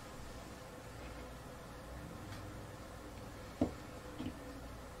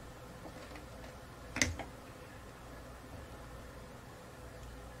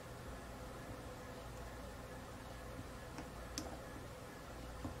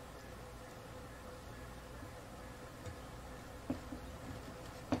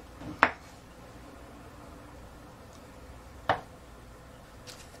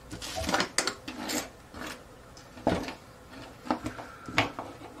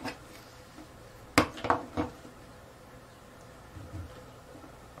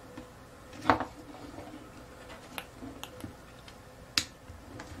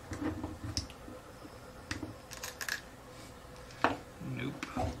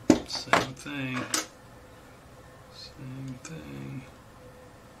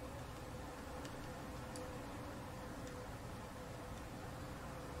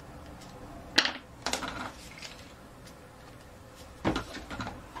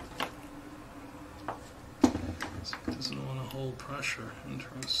 pressure.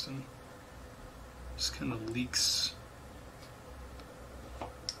 Interesting. Just kind of leaks.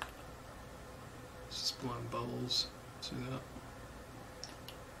 It's just blowing bubbles. See that?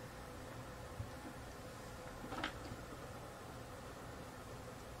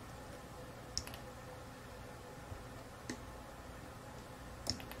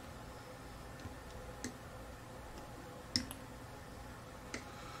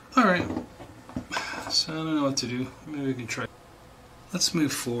 Alright, so I don't know what to do. Maybe we can try. Let's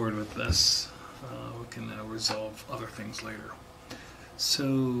move forward with this. We can resolve other things later.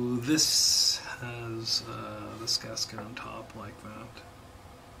 So this has this gasket on top like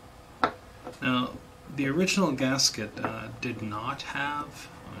that. Now, the original gasket did not have,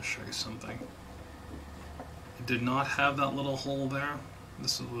 I'm going to show you something. It did not have that little hole there.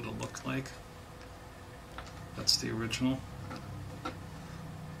 This is what it looked like. That's the original.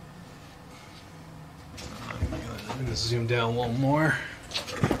 I'm going to zoom down a little more.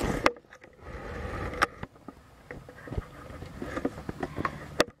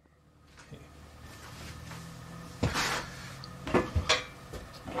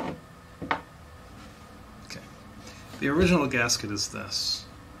 Okay. The original gasket is this.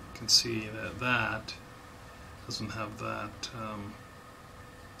 You can see that that doesn't have that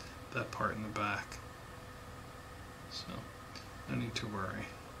that part in the back, so no need to worry.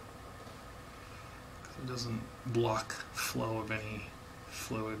 It doesn't block flow of any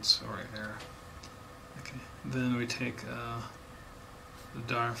fluids or air. Okay, then we take the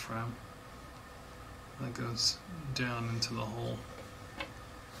diaphragm that goes down into the hole.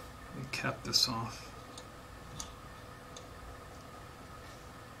 We cap this off.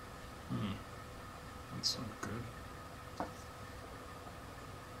 That's not good.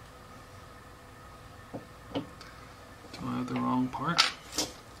 Do I have the wrong part?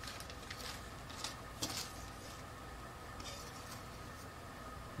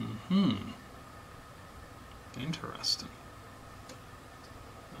 Interesting.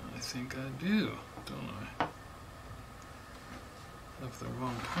 I think I do, don't I? Have the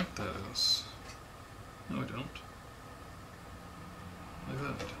wrong part, that is. No, I don't. Like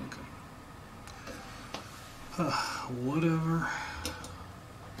that, okay. Whatever.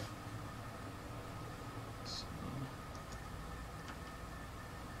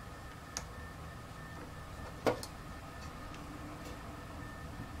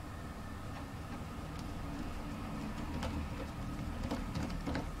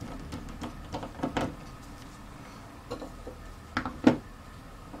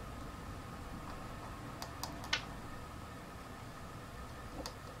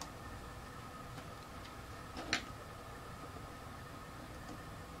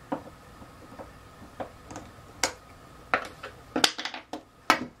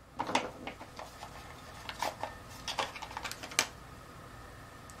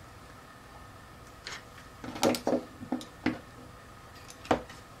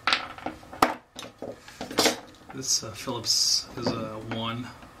 This Phillips is a 1.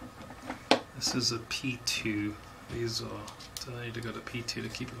 This is a P2. These are, so I need to go to P2 to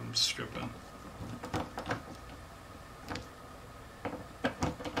keep it from stripping.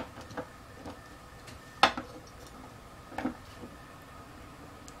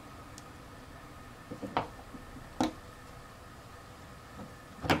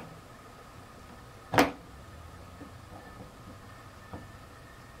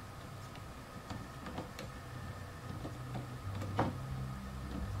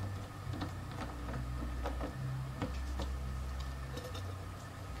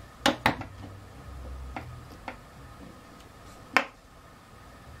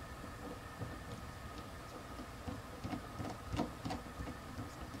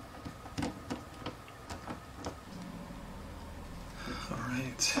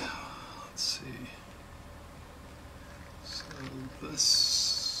 Alright, let's see. So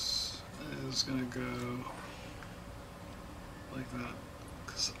this is going to go like that,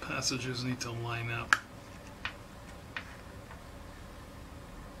 because the passages need to line up.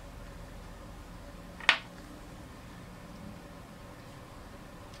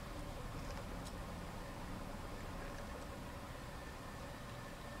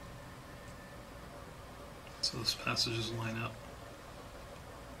 So those passages line up.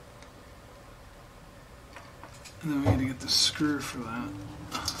 And then we need to get the screw for that.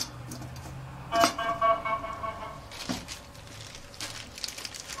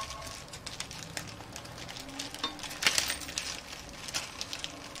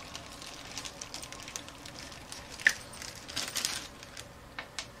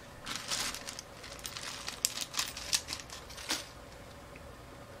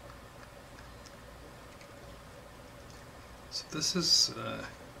 So This is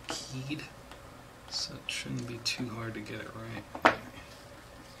keyed, so it shouldn't be too hard to get it right.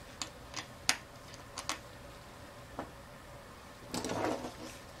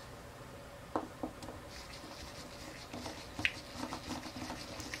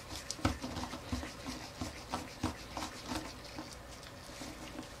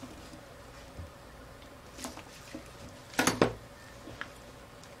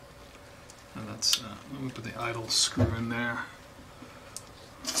 Let me put the idle screw in there.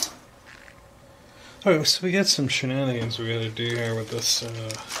 Alright, so we got some shenanigans we gotta do here with this.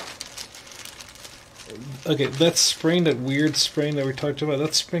 Okay, that spring, that weird spring that we talked about,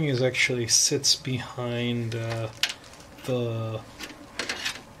 that spring is actually sits behind the...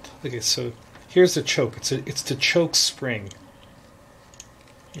 Okay, so here's the choke. It's the choke spring.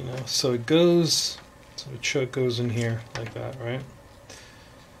 You know, so it goes... So the choke goes in here like that, right?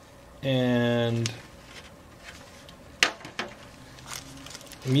 And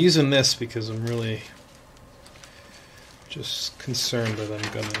I'm using this because I'm really just concerned that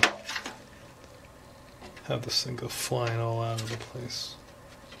I'm gonna have this thing go flying all out of the place.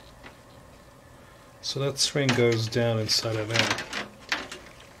 So that spring goes down inside of there,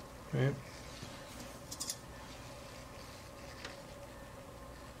 right?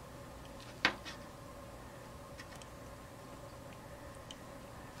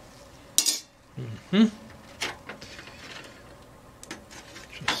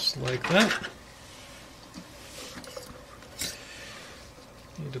 Just like that.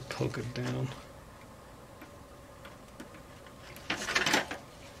 Need to poke it down.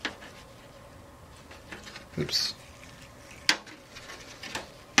 Oops.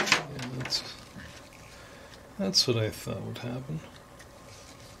 Yeah, that's what I thought would happen.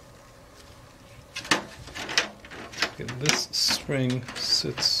 Okay, this spring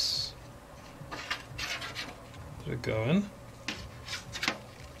sits. Did it go in?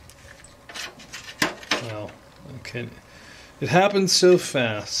 Well, okay. It happened so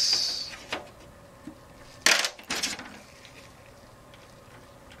fast.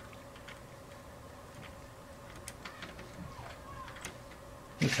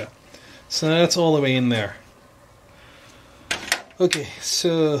 Okay, so that's all the way in there. Okay,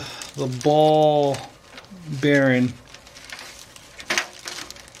 so the ball bearing.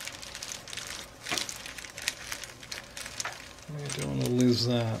 I don't want to lose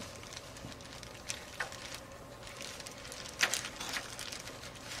that.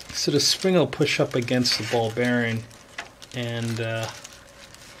 So the spring will push up against the ball bearing, and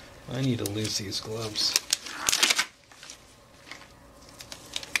I need to lose these gloves.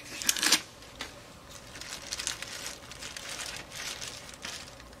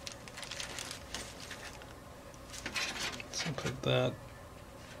 So put that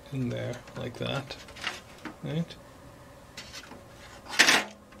in there like that, right?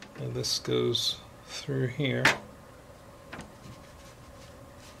 And this goes through here.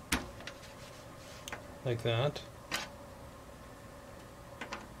 Like that.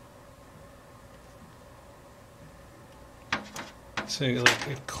 So like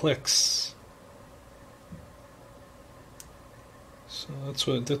it clicks. So that's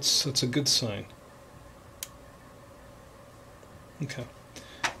a good sign. Okay.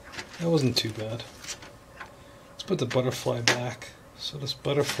 That wasn't too bad. Let's put the butterfly back. So this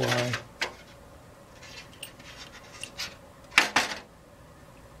butterfly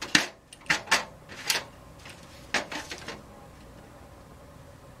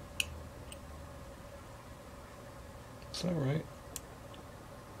is that right?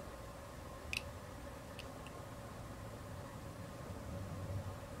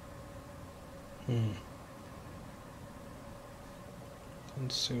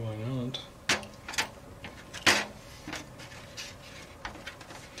 Let's see why not.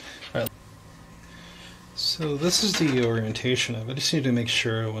 Alright. So this is the orientation of it. I just need to make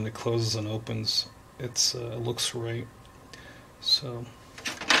sure when it closes and opens it looks right. So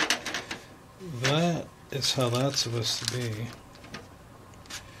that is how that's supposed to be.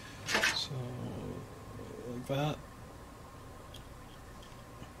 So like that.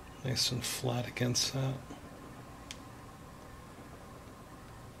 Nice and flat against that.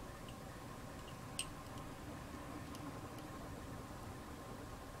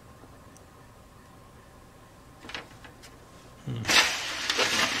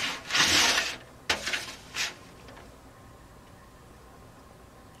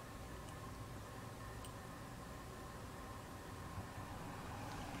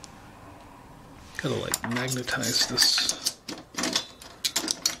 Gotta like magnetize this.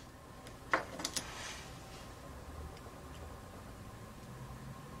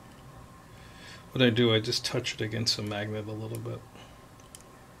 what I do, I just touch it against a magnet a little bit.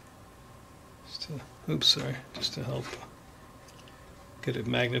 Just to, oops, sorry, just to help get it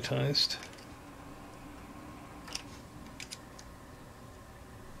magnetized.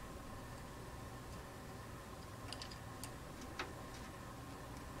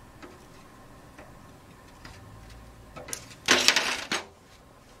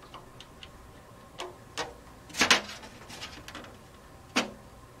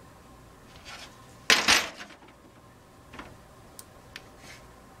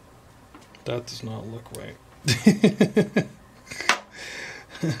 That does not look right.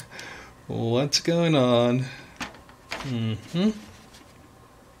 What's going on?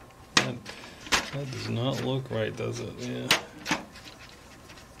 That does not look right, does it? Yeah.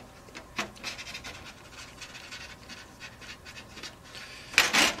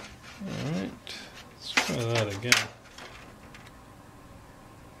 Alright, let's try that again.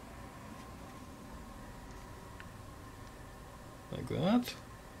 Like that.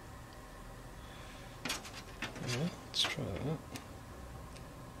 Yeah, let's try that.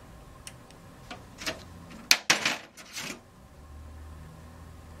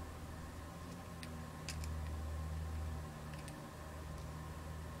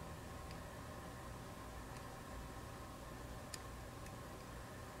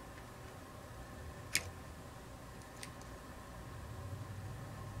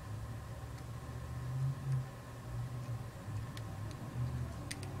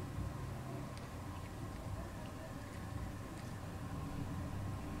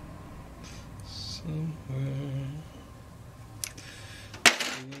 Somewhere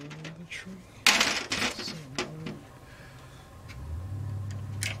beyond the tree.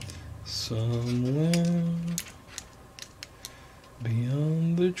 Somewhere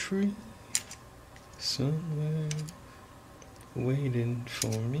beyond the tree. Somewhere waiting for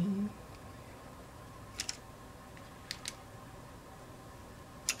me.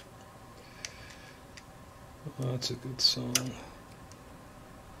 Oh, that's a good song.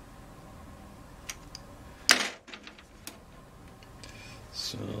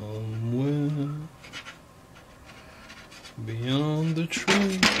 Somewhere beyond the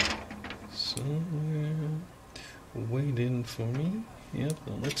tree, somewhere waiting for me. Yep,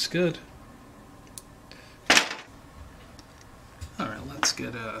 that looks good. Alright, let's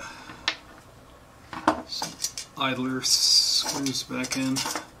get some idler screws back in.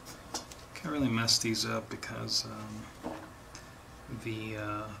 Can't really mess these up because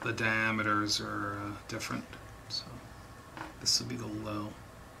the diameters are different. So this will be the low.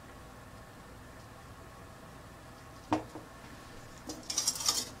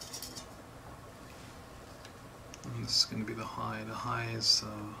 And this is going to be the high. The high is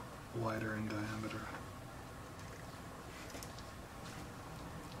wider in diameter.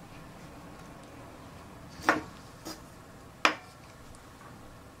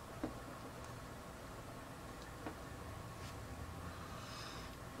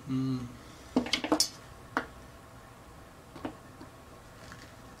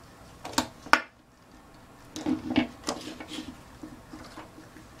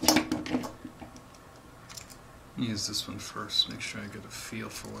 Use this one first, make sure I get a feel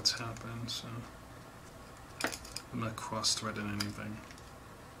for what's happened, so I'm not cross-threading anything.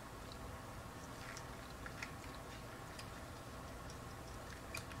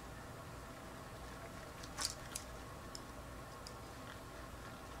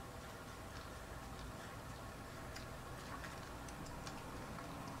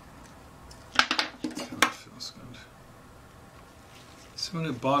 That feels good. So I'm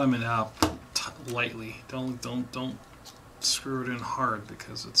going to bottom it out lightly. Don't screw it in hard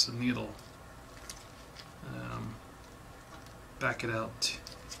because it's a needle. Back it out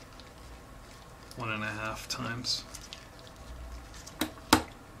 1.5 times.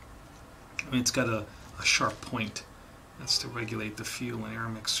 I mean, it's got a sharp point. That's to regulate the fuel and air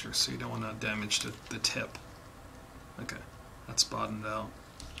mixture, so you don't want to damage the tip. Okay, that's bottomed out.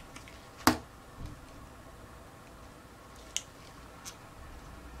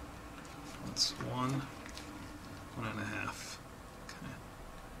 That's 1.5. Okay.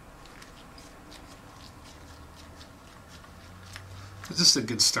 It's just a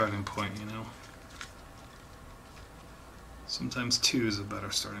good starting point, you know. Sometimes 2 is a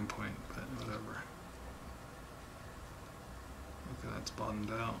better starting point, but whatever. Okay, that's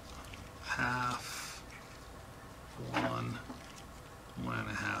bottomed out. 1/2, 1,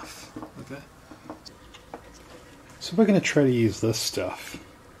 1.5. Okay. So we're going to try to use this stuff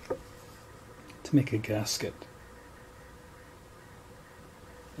to make a gasket.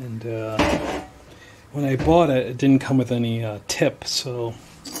 And when I bought it, it didn't come with any tip, so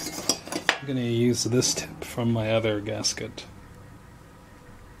I'm going to use this tip from my other gasket.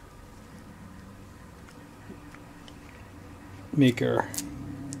 Maker.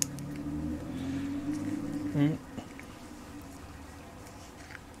 Right.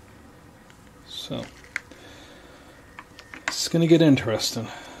 So it's going to get interesting.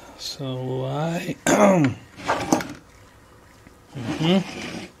 So I all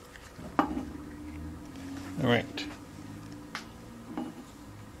right.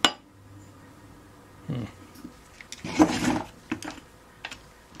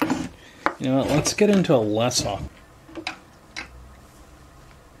 You know what, let's get into a less off.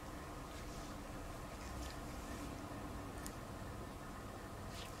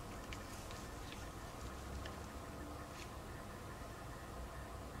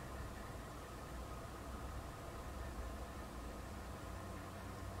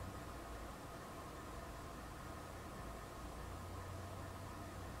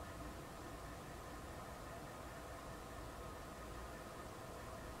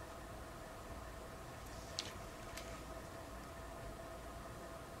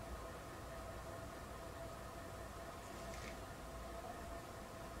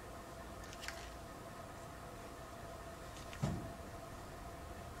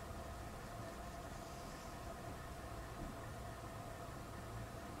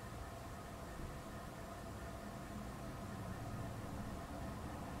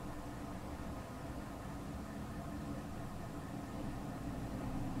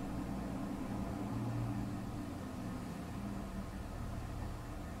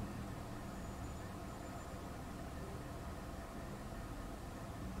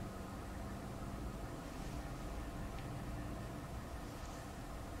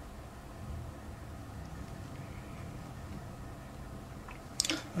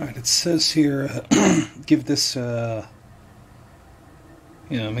 Alright, it says here, give this, make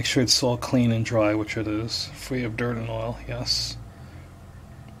sure it's all clean and dry, which it is, free of dirt and oil, yes.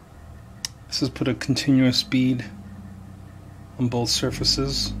 It says put a continuous bead on both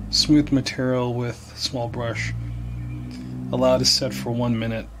surfaces, smooth material with small brush, allow to set for 1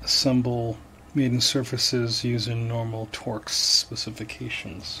 minute, assemble mating surfaces using normal torque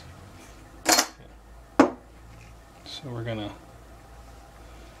specifications. Okay. So we're going to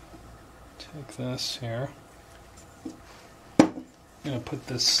take this here. I'm going to put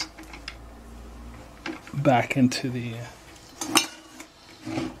this back into the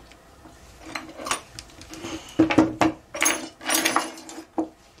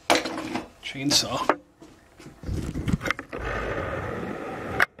chainsaw.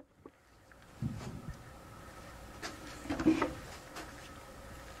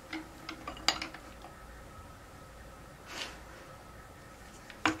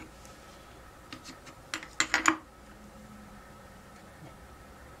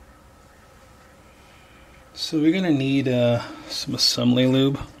 So we're going to need some assembly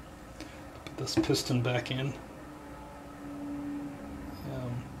lube. Put this piston back in.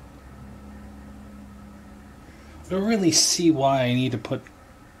 I don't really see why I need to put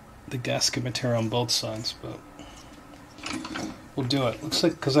the gasket material on both sides, but we'll do it. Looks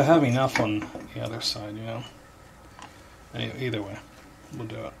like because I have enough on the other side, you know. Anyway, either way, we'll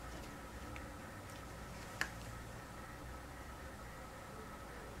do it.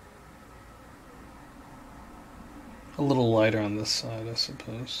 A little lighter on this side, I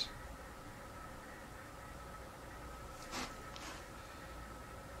suppose.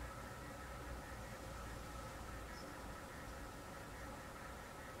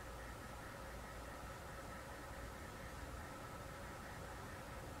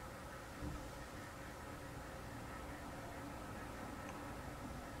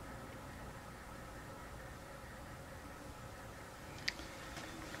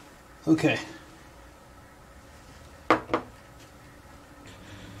 Okay.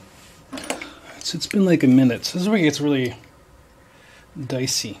 So it's been like a minute. So this is where it gets really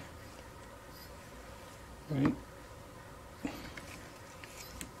dicey. Right?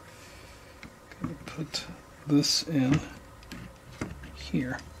 Gonna put this in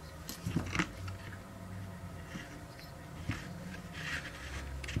here.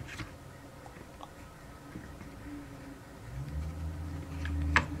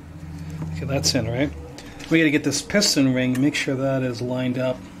 Okay, that's in, right? We gotta get this piston ring, make sure that is lined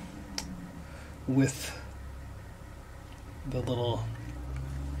up with the little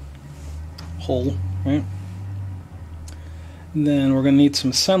hole, right? And then we're going to need some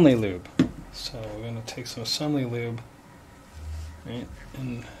assembly lube. So we're going to take some assembly lube, right?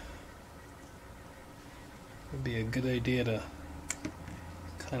 And it would be a good idea to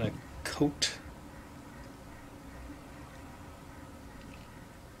kind of coat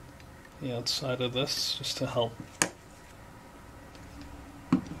the outside of this just to help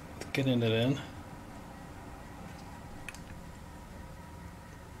getting it in.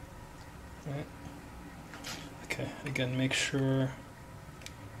 Right. Okay, again, make sure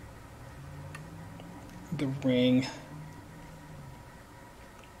the ring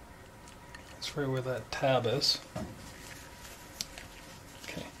is right where that tab is.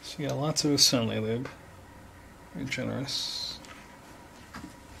 Okay, so you got lots of assembly lube. Very generous.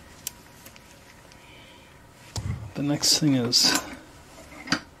 The next thing is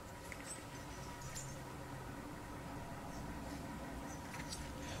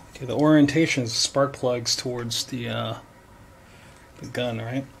the orientation is spark plugs towards the gun,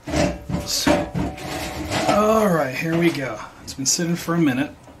 right? So, all right, here we go. It's been sitting for a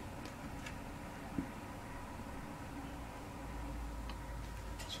minute.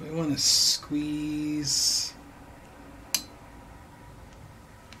 So we want to squeeze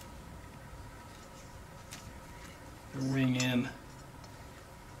the ring in.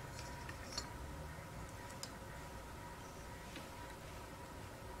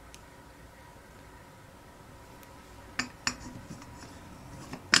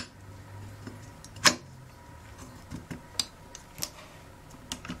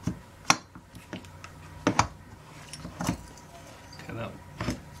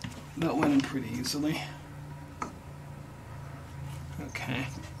 That went in pretty easily. Okay,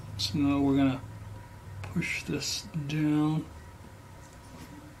 so now we're gonna push this down.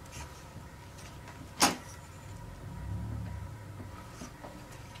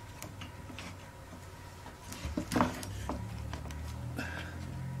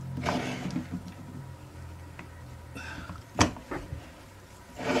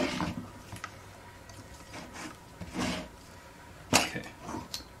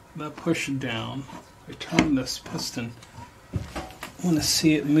 That push down, I turn this piston. I want to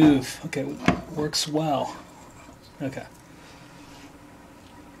see it move. Okay, works well. Okay.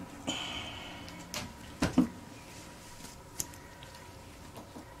 I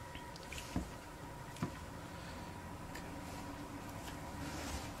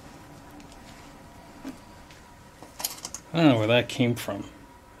don't know where that came from.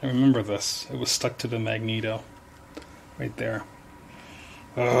 I remember this. It was stuck to the magneto right there.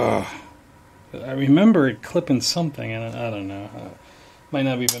 Ugh. I remember it clipping something, and I don't know. Might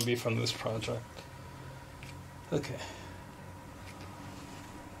not even be from this project. Okay.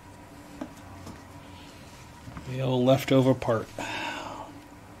 The old leftover part.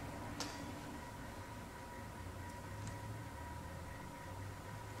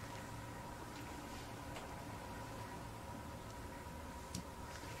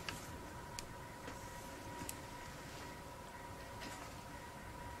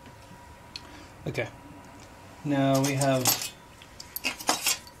 Okay, now we have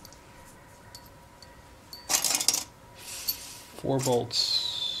 4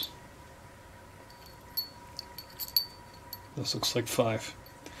 bolts. This looks like 5.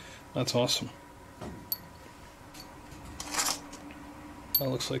 That's awesome. That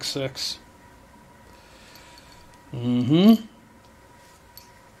looks like 6. Mm-hmm.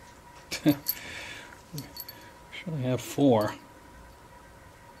 Should I have 4?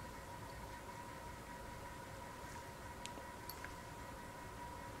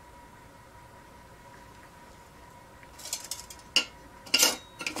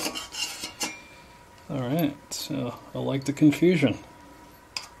 Alright, so I like the confusion.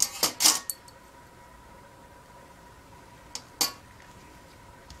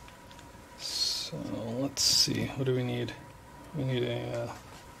 So let's see, what do we need? We need a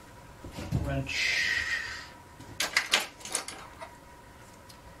wrench.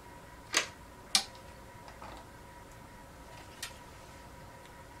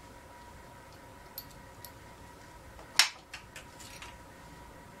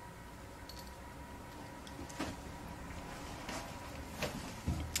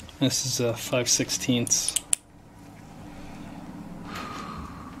 This is a 5/16.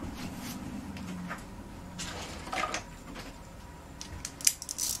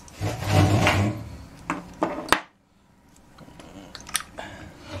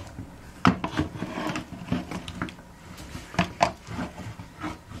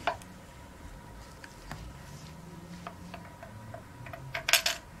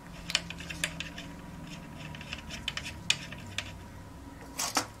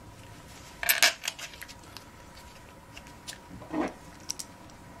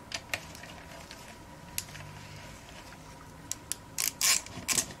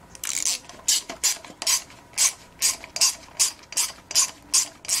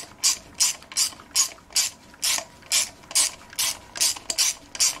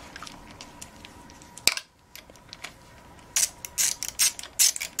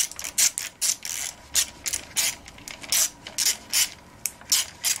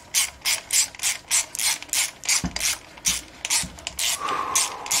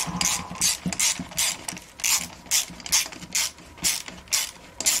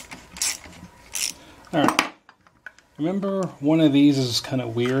 Alright. Remember, one of these is kind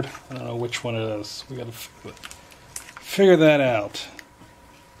of weird. I don't know which one it is. We gotta figure that out.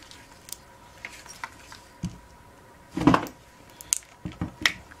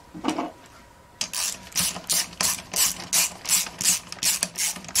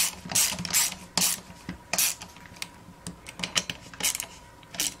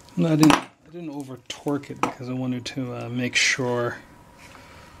 No, I didn't over torque it because I wanted to make sure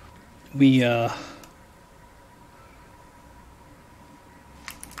we get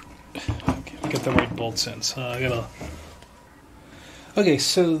the right bolts in. So I gotta. Okay,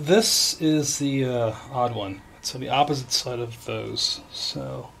 so this is the odd one. So the opposite side of those.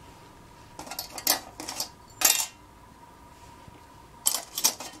 So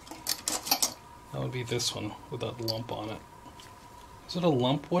that would be this one with that lump on it. Is it a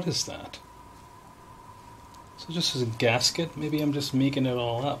lump? What is that? So just as a gasket? Maybe I'm just making it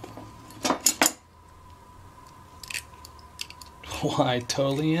all up. Well, I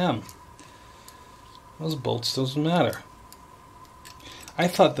totally am. Those bolts doesn't matter. I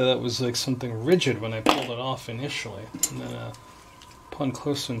thought that it was like something rigid when I pulled it off initially. And then upon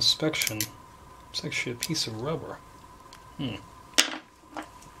closer inspection, it's actually a piece of rubber.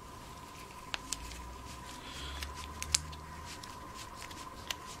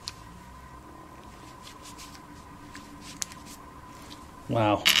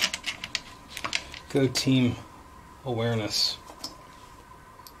 Wow. Go team awareness.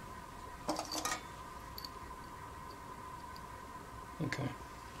 Okay.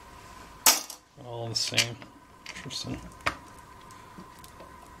 All the same. Interesting.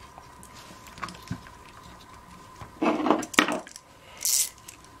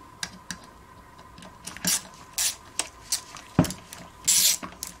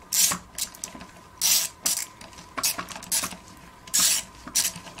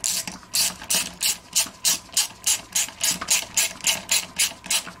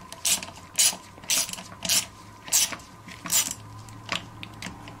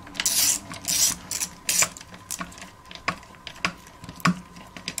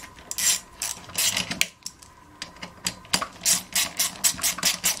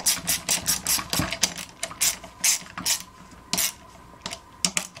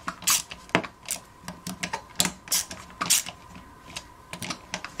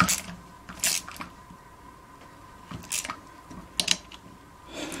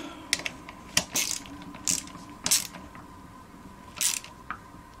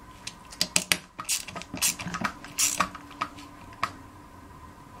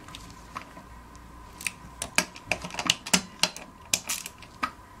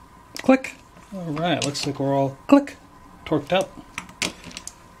 Click. Alright, looks like we're all click, torqued up.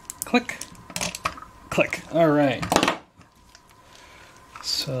 Click, click. Alright.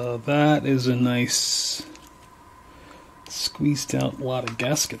 So that is a nice squeezed out lot of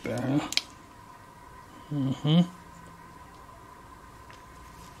gasket there, huh?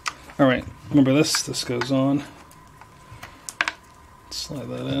 Alright, remember this? This goes on. Slide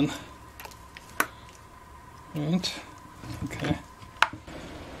that in. Right. Okay.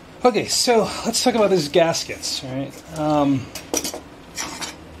 Okay, so let's talk about these gaskets, right?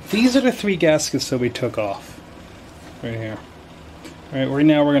 These are the 3 gaskets that we took off, right here. Right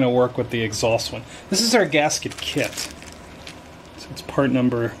now we're going to work with the exhaust one. This is our gasket kit. So it's part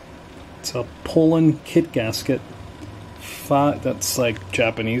number, it's a Poland kit gasket. That's like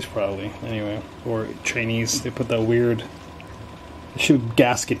Japanese probably, anyway, or Chinese. They put that weird, it should be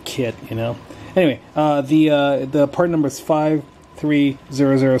gasket kit, you know? Anyway, the part number is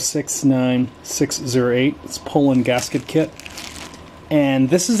 530069608. It's Poland gasket kit. And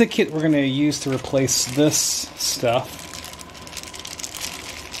this is the kit we're going to use to replace this stuff.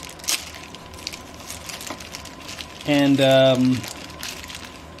 And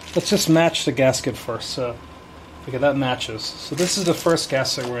let's just match the gasket first. So, okay, that matches. So this is the first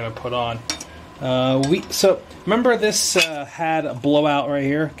gasket we're going to put on. So remember this had a blowout right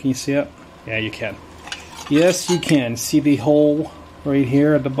here. Can you see it? Yeah, you can. Yes, you can. See the hole right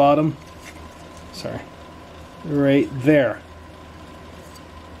here at the bottom? Sorry. Right there.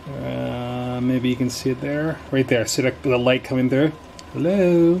 Maybe you can see it there. Right there. See the light coming through?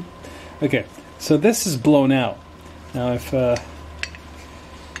 Hello? Okay, so this is blown out. Now, if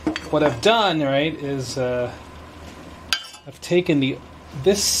what I've done, right, is I've taken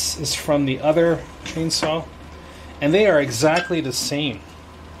this is from the other chainsaw, and they are exactly the same.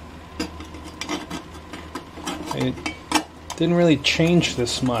 It didn't really change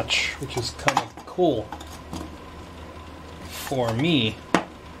this much, which is kind of cool for me.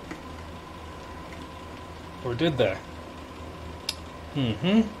 Or did they?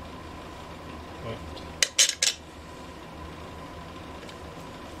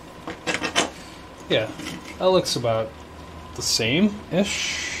 Yeah, that looks about the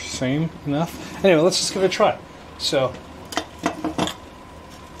same-ish, same enough. Anyway, let's just give it a try. So, I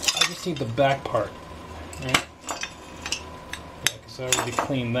just need the back part, right? Yeah, because I already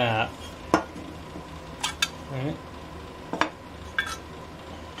cleaned that, right?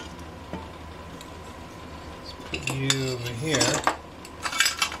 Let's put you over here.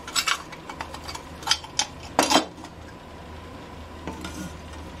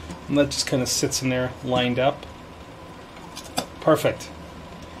 And that just kind of sits in there, lined up. Perfect.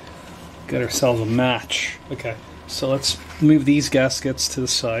 Got ourselves a match. Okay, so let's move these gaskets to the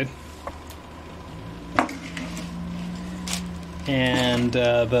side. And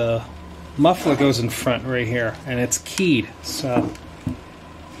the muffler goes in front right here, and it's keyed. So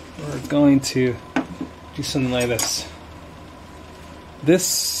we're going to do something like this.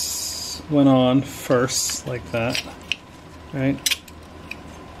 This went on first, like that, right?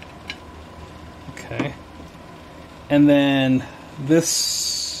 Okay. And then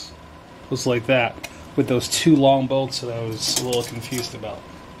this was like that, with those two long bolts that I was a little confused about.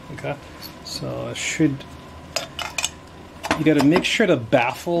 Okay? So I should... You gotta make sure the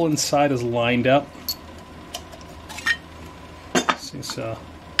baffle inside is lined up. See, so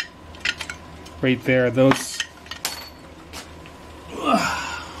right there, those...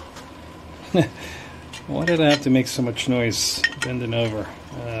 Why did I have to make so much noise bending over?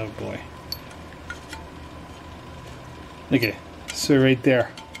 Oh boy. Okay, so right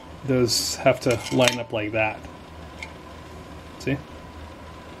there, those have to line up like that. See?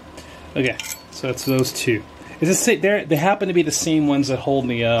 Okay, so it's those two. They happen to be the same ones that hold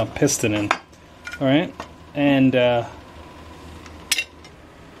the piston in. Alright? And, alright,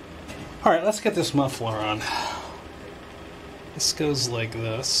 let's get this muffler on. This goes like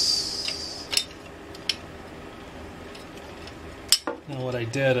this. Now what I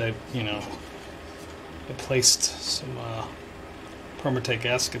did, I placed some Permatex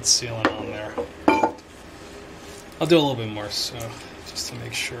gasket sealant on there. I'll do a little bit more, so just to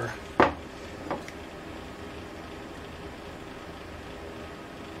make sure. Alright,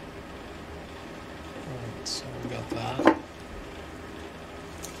 so we got that.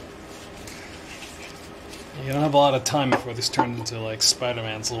 You don't have a lot of time before this turns into like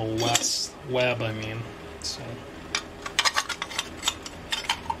Spider-Man's little web, I mean. So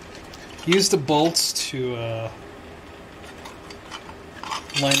use the bolts to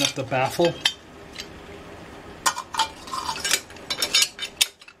line up the baffle.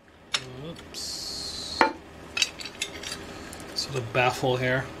 Oops. So the baffle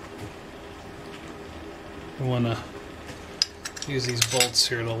here, you want to use these bolts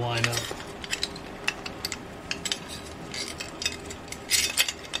here to line up.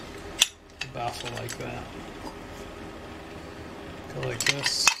 The baffle like that. Go like this,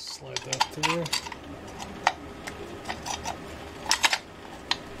 slide that through.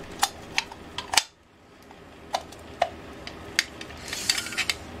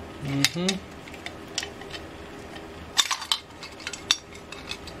 Mm-hmm.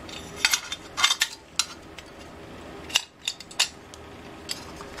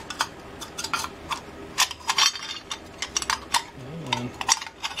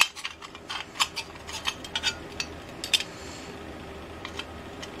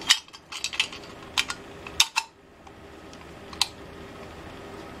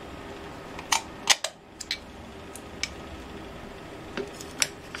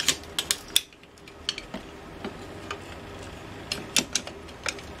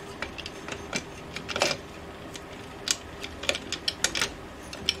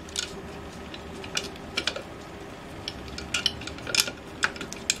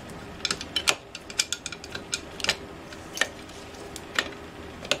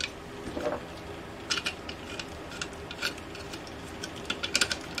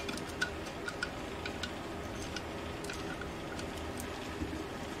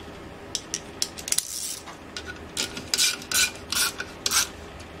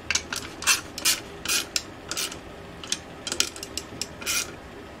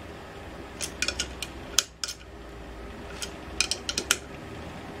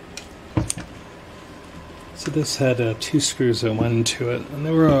 So this had 2 screws that went into it, and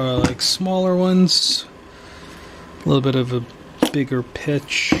there were like smaller ones, a little bit of a bigger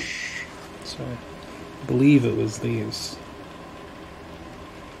pitch, so I believe it was these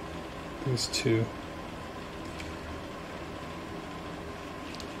 2.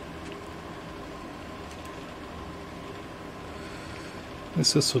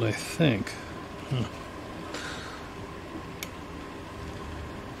 This is what I think.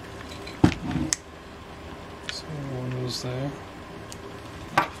 goes there.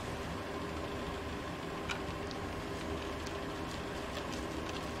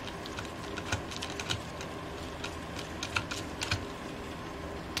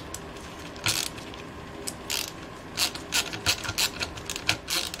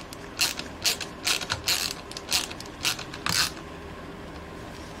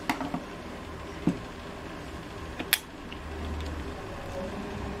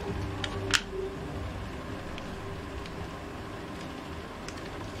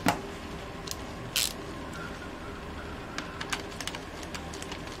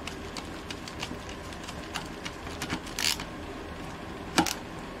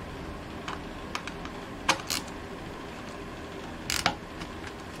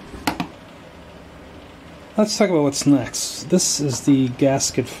 Let's talk about what's next. This is the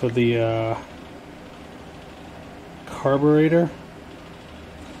gasket for the Carburator,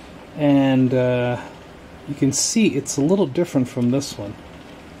 and you can see it's a little different from this one.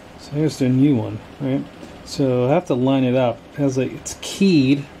 So here's the new one, right? So I have to line it up. It's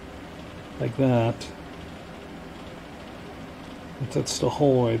keyed like that. That's the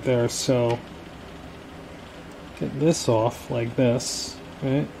hole right there. So get this off like this,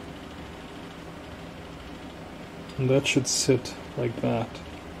 right? And that should sit like that.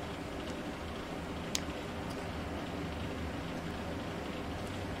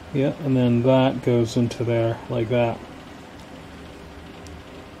 Yeah, and then that goes into there like that.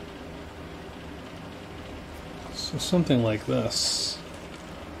 So something like this.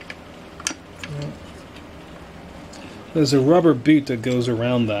 Yeah. There's a rubber boot that goes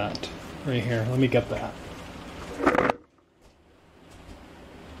around that right here. Let me get that.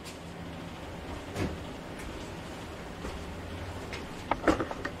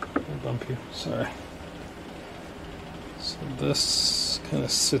 Bump you, sorry. So this kind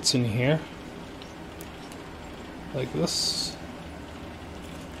of sits in here like this.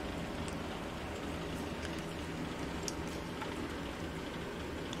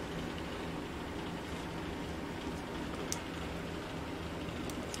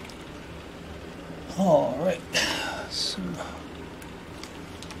 All right. So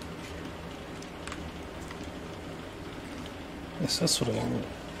yes, that's what I want.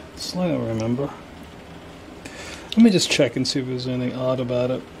 It's like I remember. Let me just check and see if there's anything odd about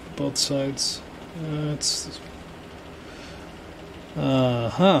it. Both sides. Look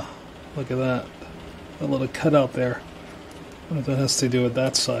at that. A little cutout there. I wonder if that has to do with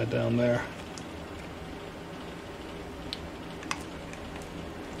that side down there.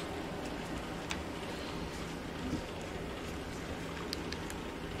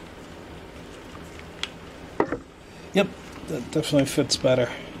 Yep, that definitely fits better.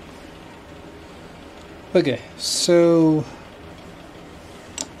 Okay, so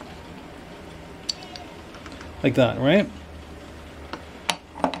like that, right?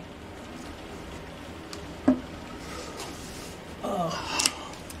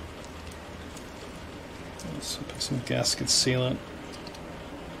 Let's put some gasket sealant.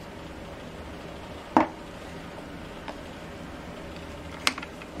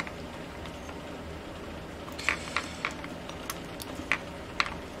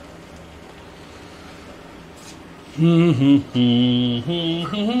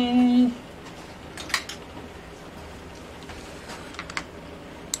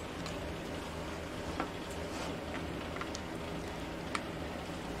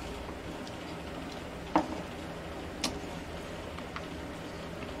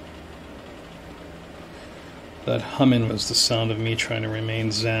 That humming was the sound of me trying to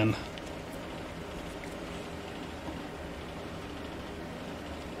remain zen.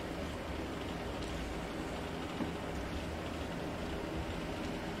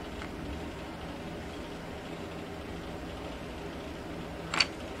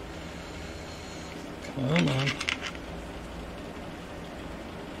 Come on.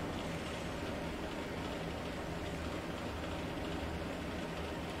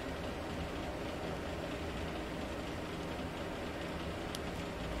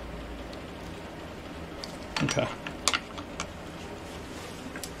 Okay.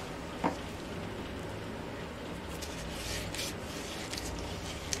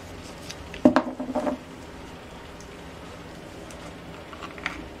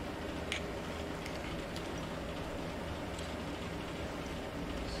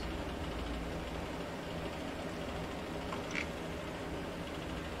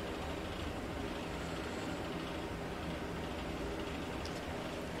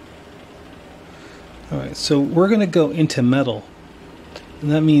 Alright, so we're going to go into metal, and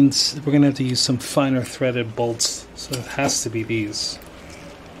that means we're going to have to use some finer threaded bolts, so it has to be these,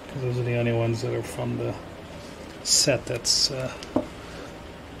 because those are the only ones that are from the set that's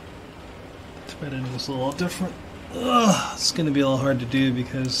threading is a little different. Ugh, it's going to be a little hard to do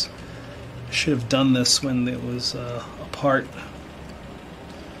because I should have done this when it was apart.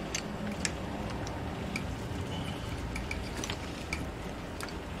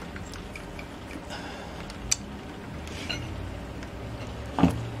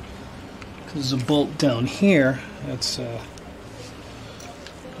 There's a bolt down here. That's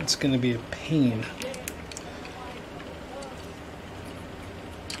going to be a pain.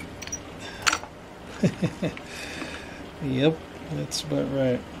 Yep, that's about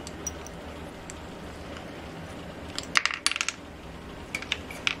right.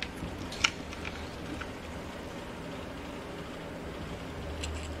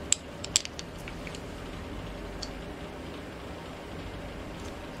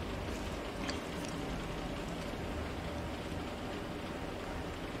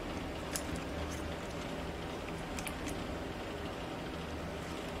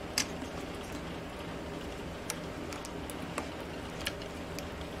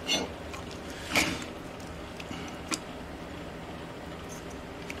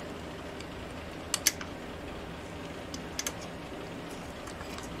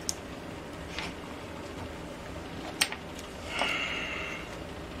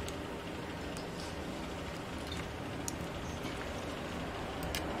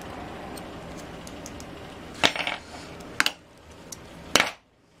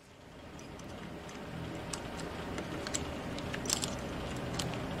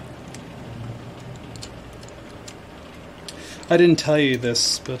 I didn't tell you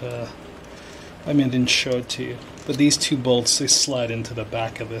this, but I mean I didn't show it to you. But these two bolts, they slide into the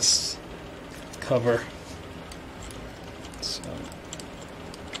back of this cover. So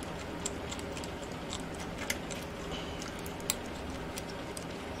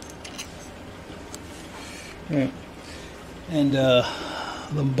right. And the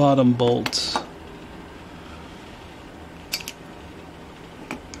bottom bolt,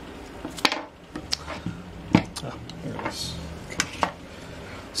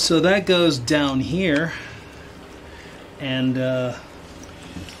 so that goes down here, and yeah,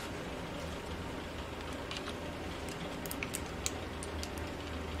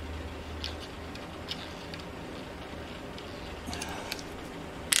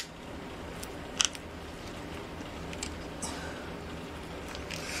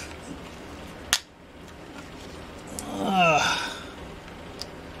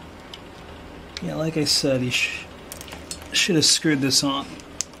 like I said, you should have screwed this on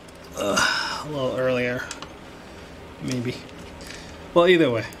a little earlier, maybe. Well,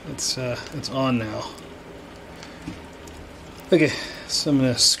 either way, it's on now. Okay, so I'm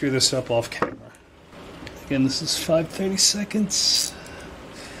gonna screw this up off camera. Again, this is 5/30 seconds.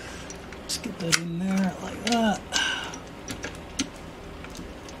 Let's get that in there like that.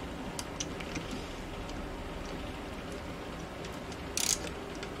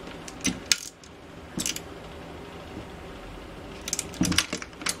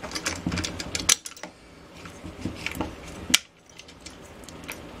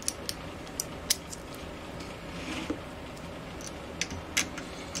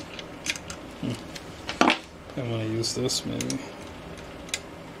 I want to use this maybe.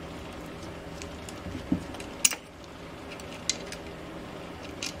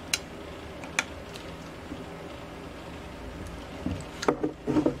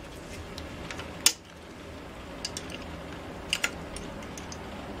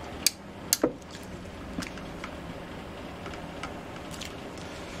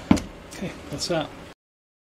 Okay, that's that.